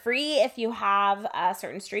for free if you have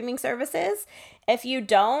certain streaming services. If you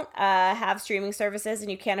don't have streaming services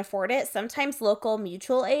and you can't afford it, sometimes local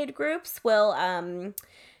mutual aid groups will,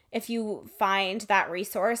 if you find that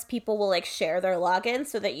resource, people will like share their login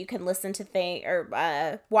so that you can listen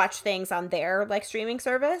to watch things on their like streaming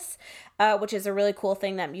service, which is a really cool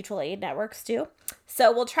thing that mutual aid networks do.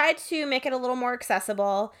 So we'll try to make it a little more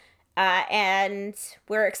accessible. And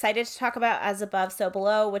we're excited to talk about As Above, So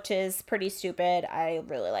Below, which is pretty stupid. I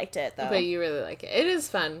really liked it, though. But you really like it. It is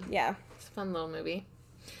fun. Yeah. It's a fun little movie.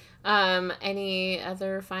 Any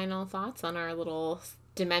other final thoughts on our little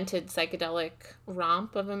demented psychedelic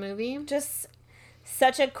romp of a movie? Just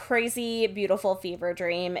such a crazy, beautiful fever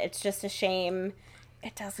dream. It's just a shame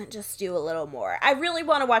it doesn't just do a little more. I really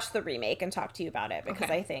want to watch the remake and talk to you about it because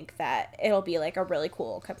I think that it'll be like a really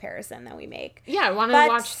cool comparison that we make. Yeah, I want to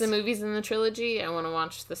watch the movies in the trilogy. I want to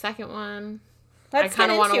watch the second one. I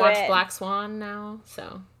kind of want to watch Black Swan now,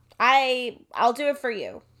 so. I'll do it for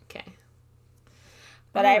you. Okay.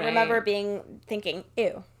 But I remember thinking,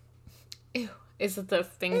 ew. Ew. Is it the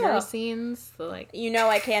finger scenes? The like. You know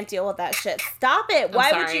I can't deal with that shit. Stop it.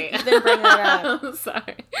 Why would you even bring that up? I'm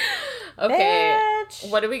sorry. Okay. Bitch.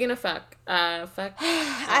 What are we gonna fuck? Fuck.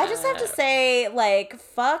 I just have to say, like,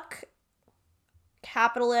 fuck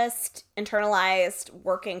capitalist, internalized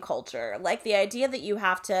working culture. Like, the idea that you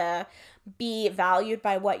have to be valued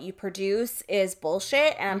by what you produce is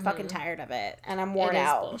bullshit, and I'm fucking tired of it. And I'm worn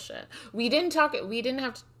out. It is bullshit.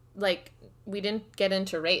 We didn't get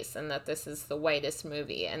into race and that this is the whitest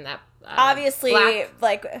movie and that obviously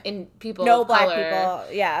in people no of black color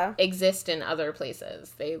people exist in other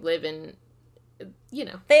places. They live in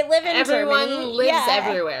everyone Germany. Lives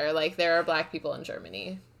everywhere. Like there are black people in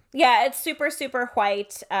Germany. Yeah, it's super, super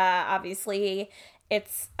white. Obviously,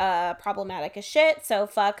 it's problematic as shit. So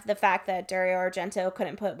fuck the fact that Dario Argento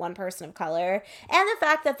couldn't put one person of color. And the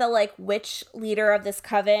fact that the, like, witch leader of this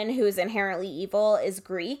coven, who is inherently evil, is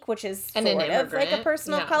Greek, which is sort of like a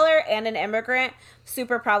person of color, and an immigrant.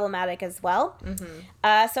 Super problematic as well.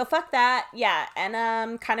 So fuck that. Yeah,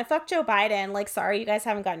 and kind of fuck Joe Biden. Like, sorry you guys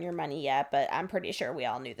haven't gotten your money yet, but I'm pretty sure we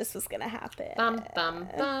all knew this was gonna happen. Bum, bum,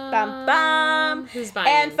 bum. Bum, bum. Who's buying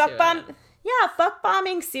and into fuck bomb. it? Yeah, fuck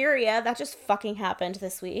bombing Syria. That just fucking happened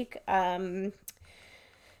this week. Fuck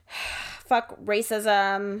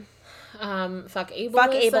racism. Fuck ableism.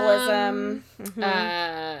 Fuck ableism.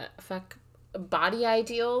 Fuck body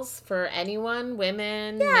ideals for anyone.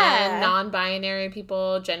 Women, men, non-binary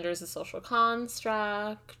people. Gender is a social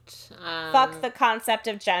construct. Fuck the concept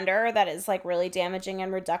of gender that is, like, really damaging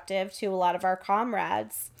and reductive to a lot of our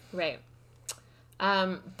comrades. Right.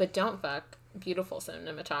 But don't fuck beautiful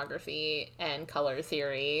cinematography and color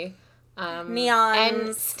theory, neons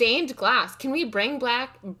and stained glass. Can we bring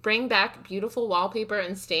back beautiful wallpaper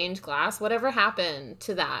and stained glass? Whatever happened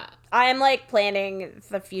to that? I'm, like, planning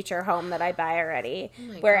the future home that I buy already,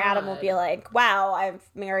 where God. Adam will be like, wow, I've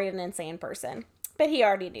married an insane person. But he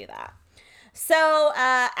already knew that. So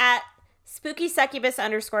at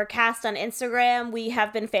SpookySuccubus_cast on Instagram. We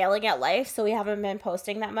have been failing at life, so we haven't been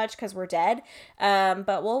posting that much because we're dead.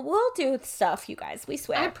 But we'll do stuff, you guys. We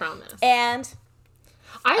swear. I promise. And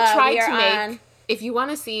I tried to make. If you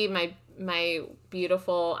want to see my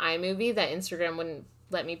beautiful iMovie that Instagram wouldn't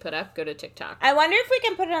let me put up, go to TikTok. I wonder if we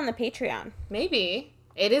can put it on the Patreon. Maybe.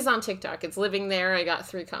 It is on TikTok. It's living there. I got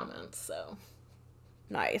 3 comments, so.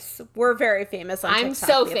 Nice. We're very famous on TikTok. I'm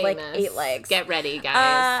so we famous. Have, like, 8 legs. Get ready,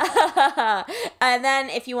 guys. And then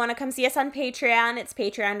if you want to come see us on Patreon, it's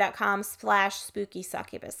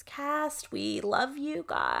patreon.com/SpookySuccubusCast. We love you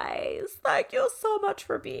guys. Thank you so much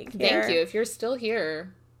for being here. Thank you. If you're still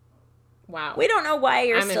here. Wow. We don't know why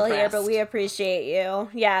you're still here, but we appreciate you.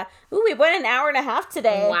 Yeah. Ooh, we went an hour and a half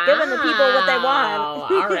today. Wow. Giving the people what they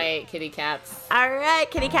want. All right, kitty cats. All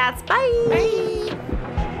right, kitty cats. Bye. Bye.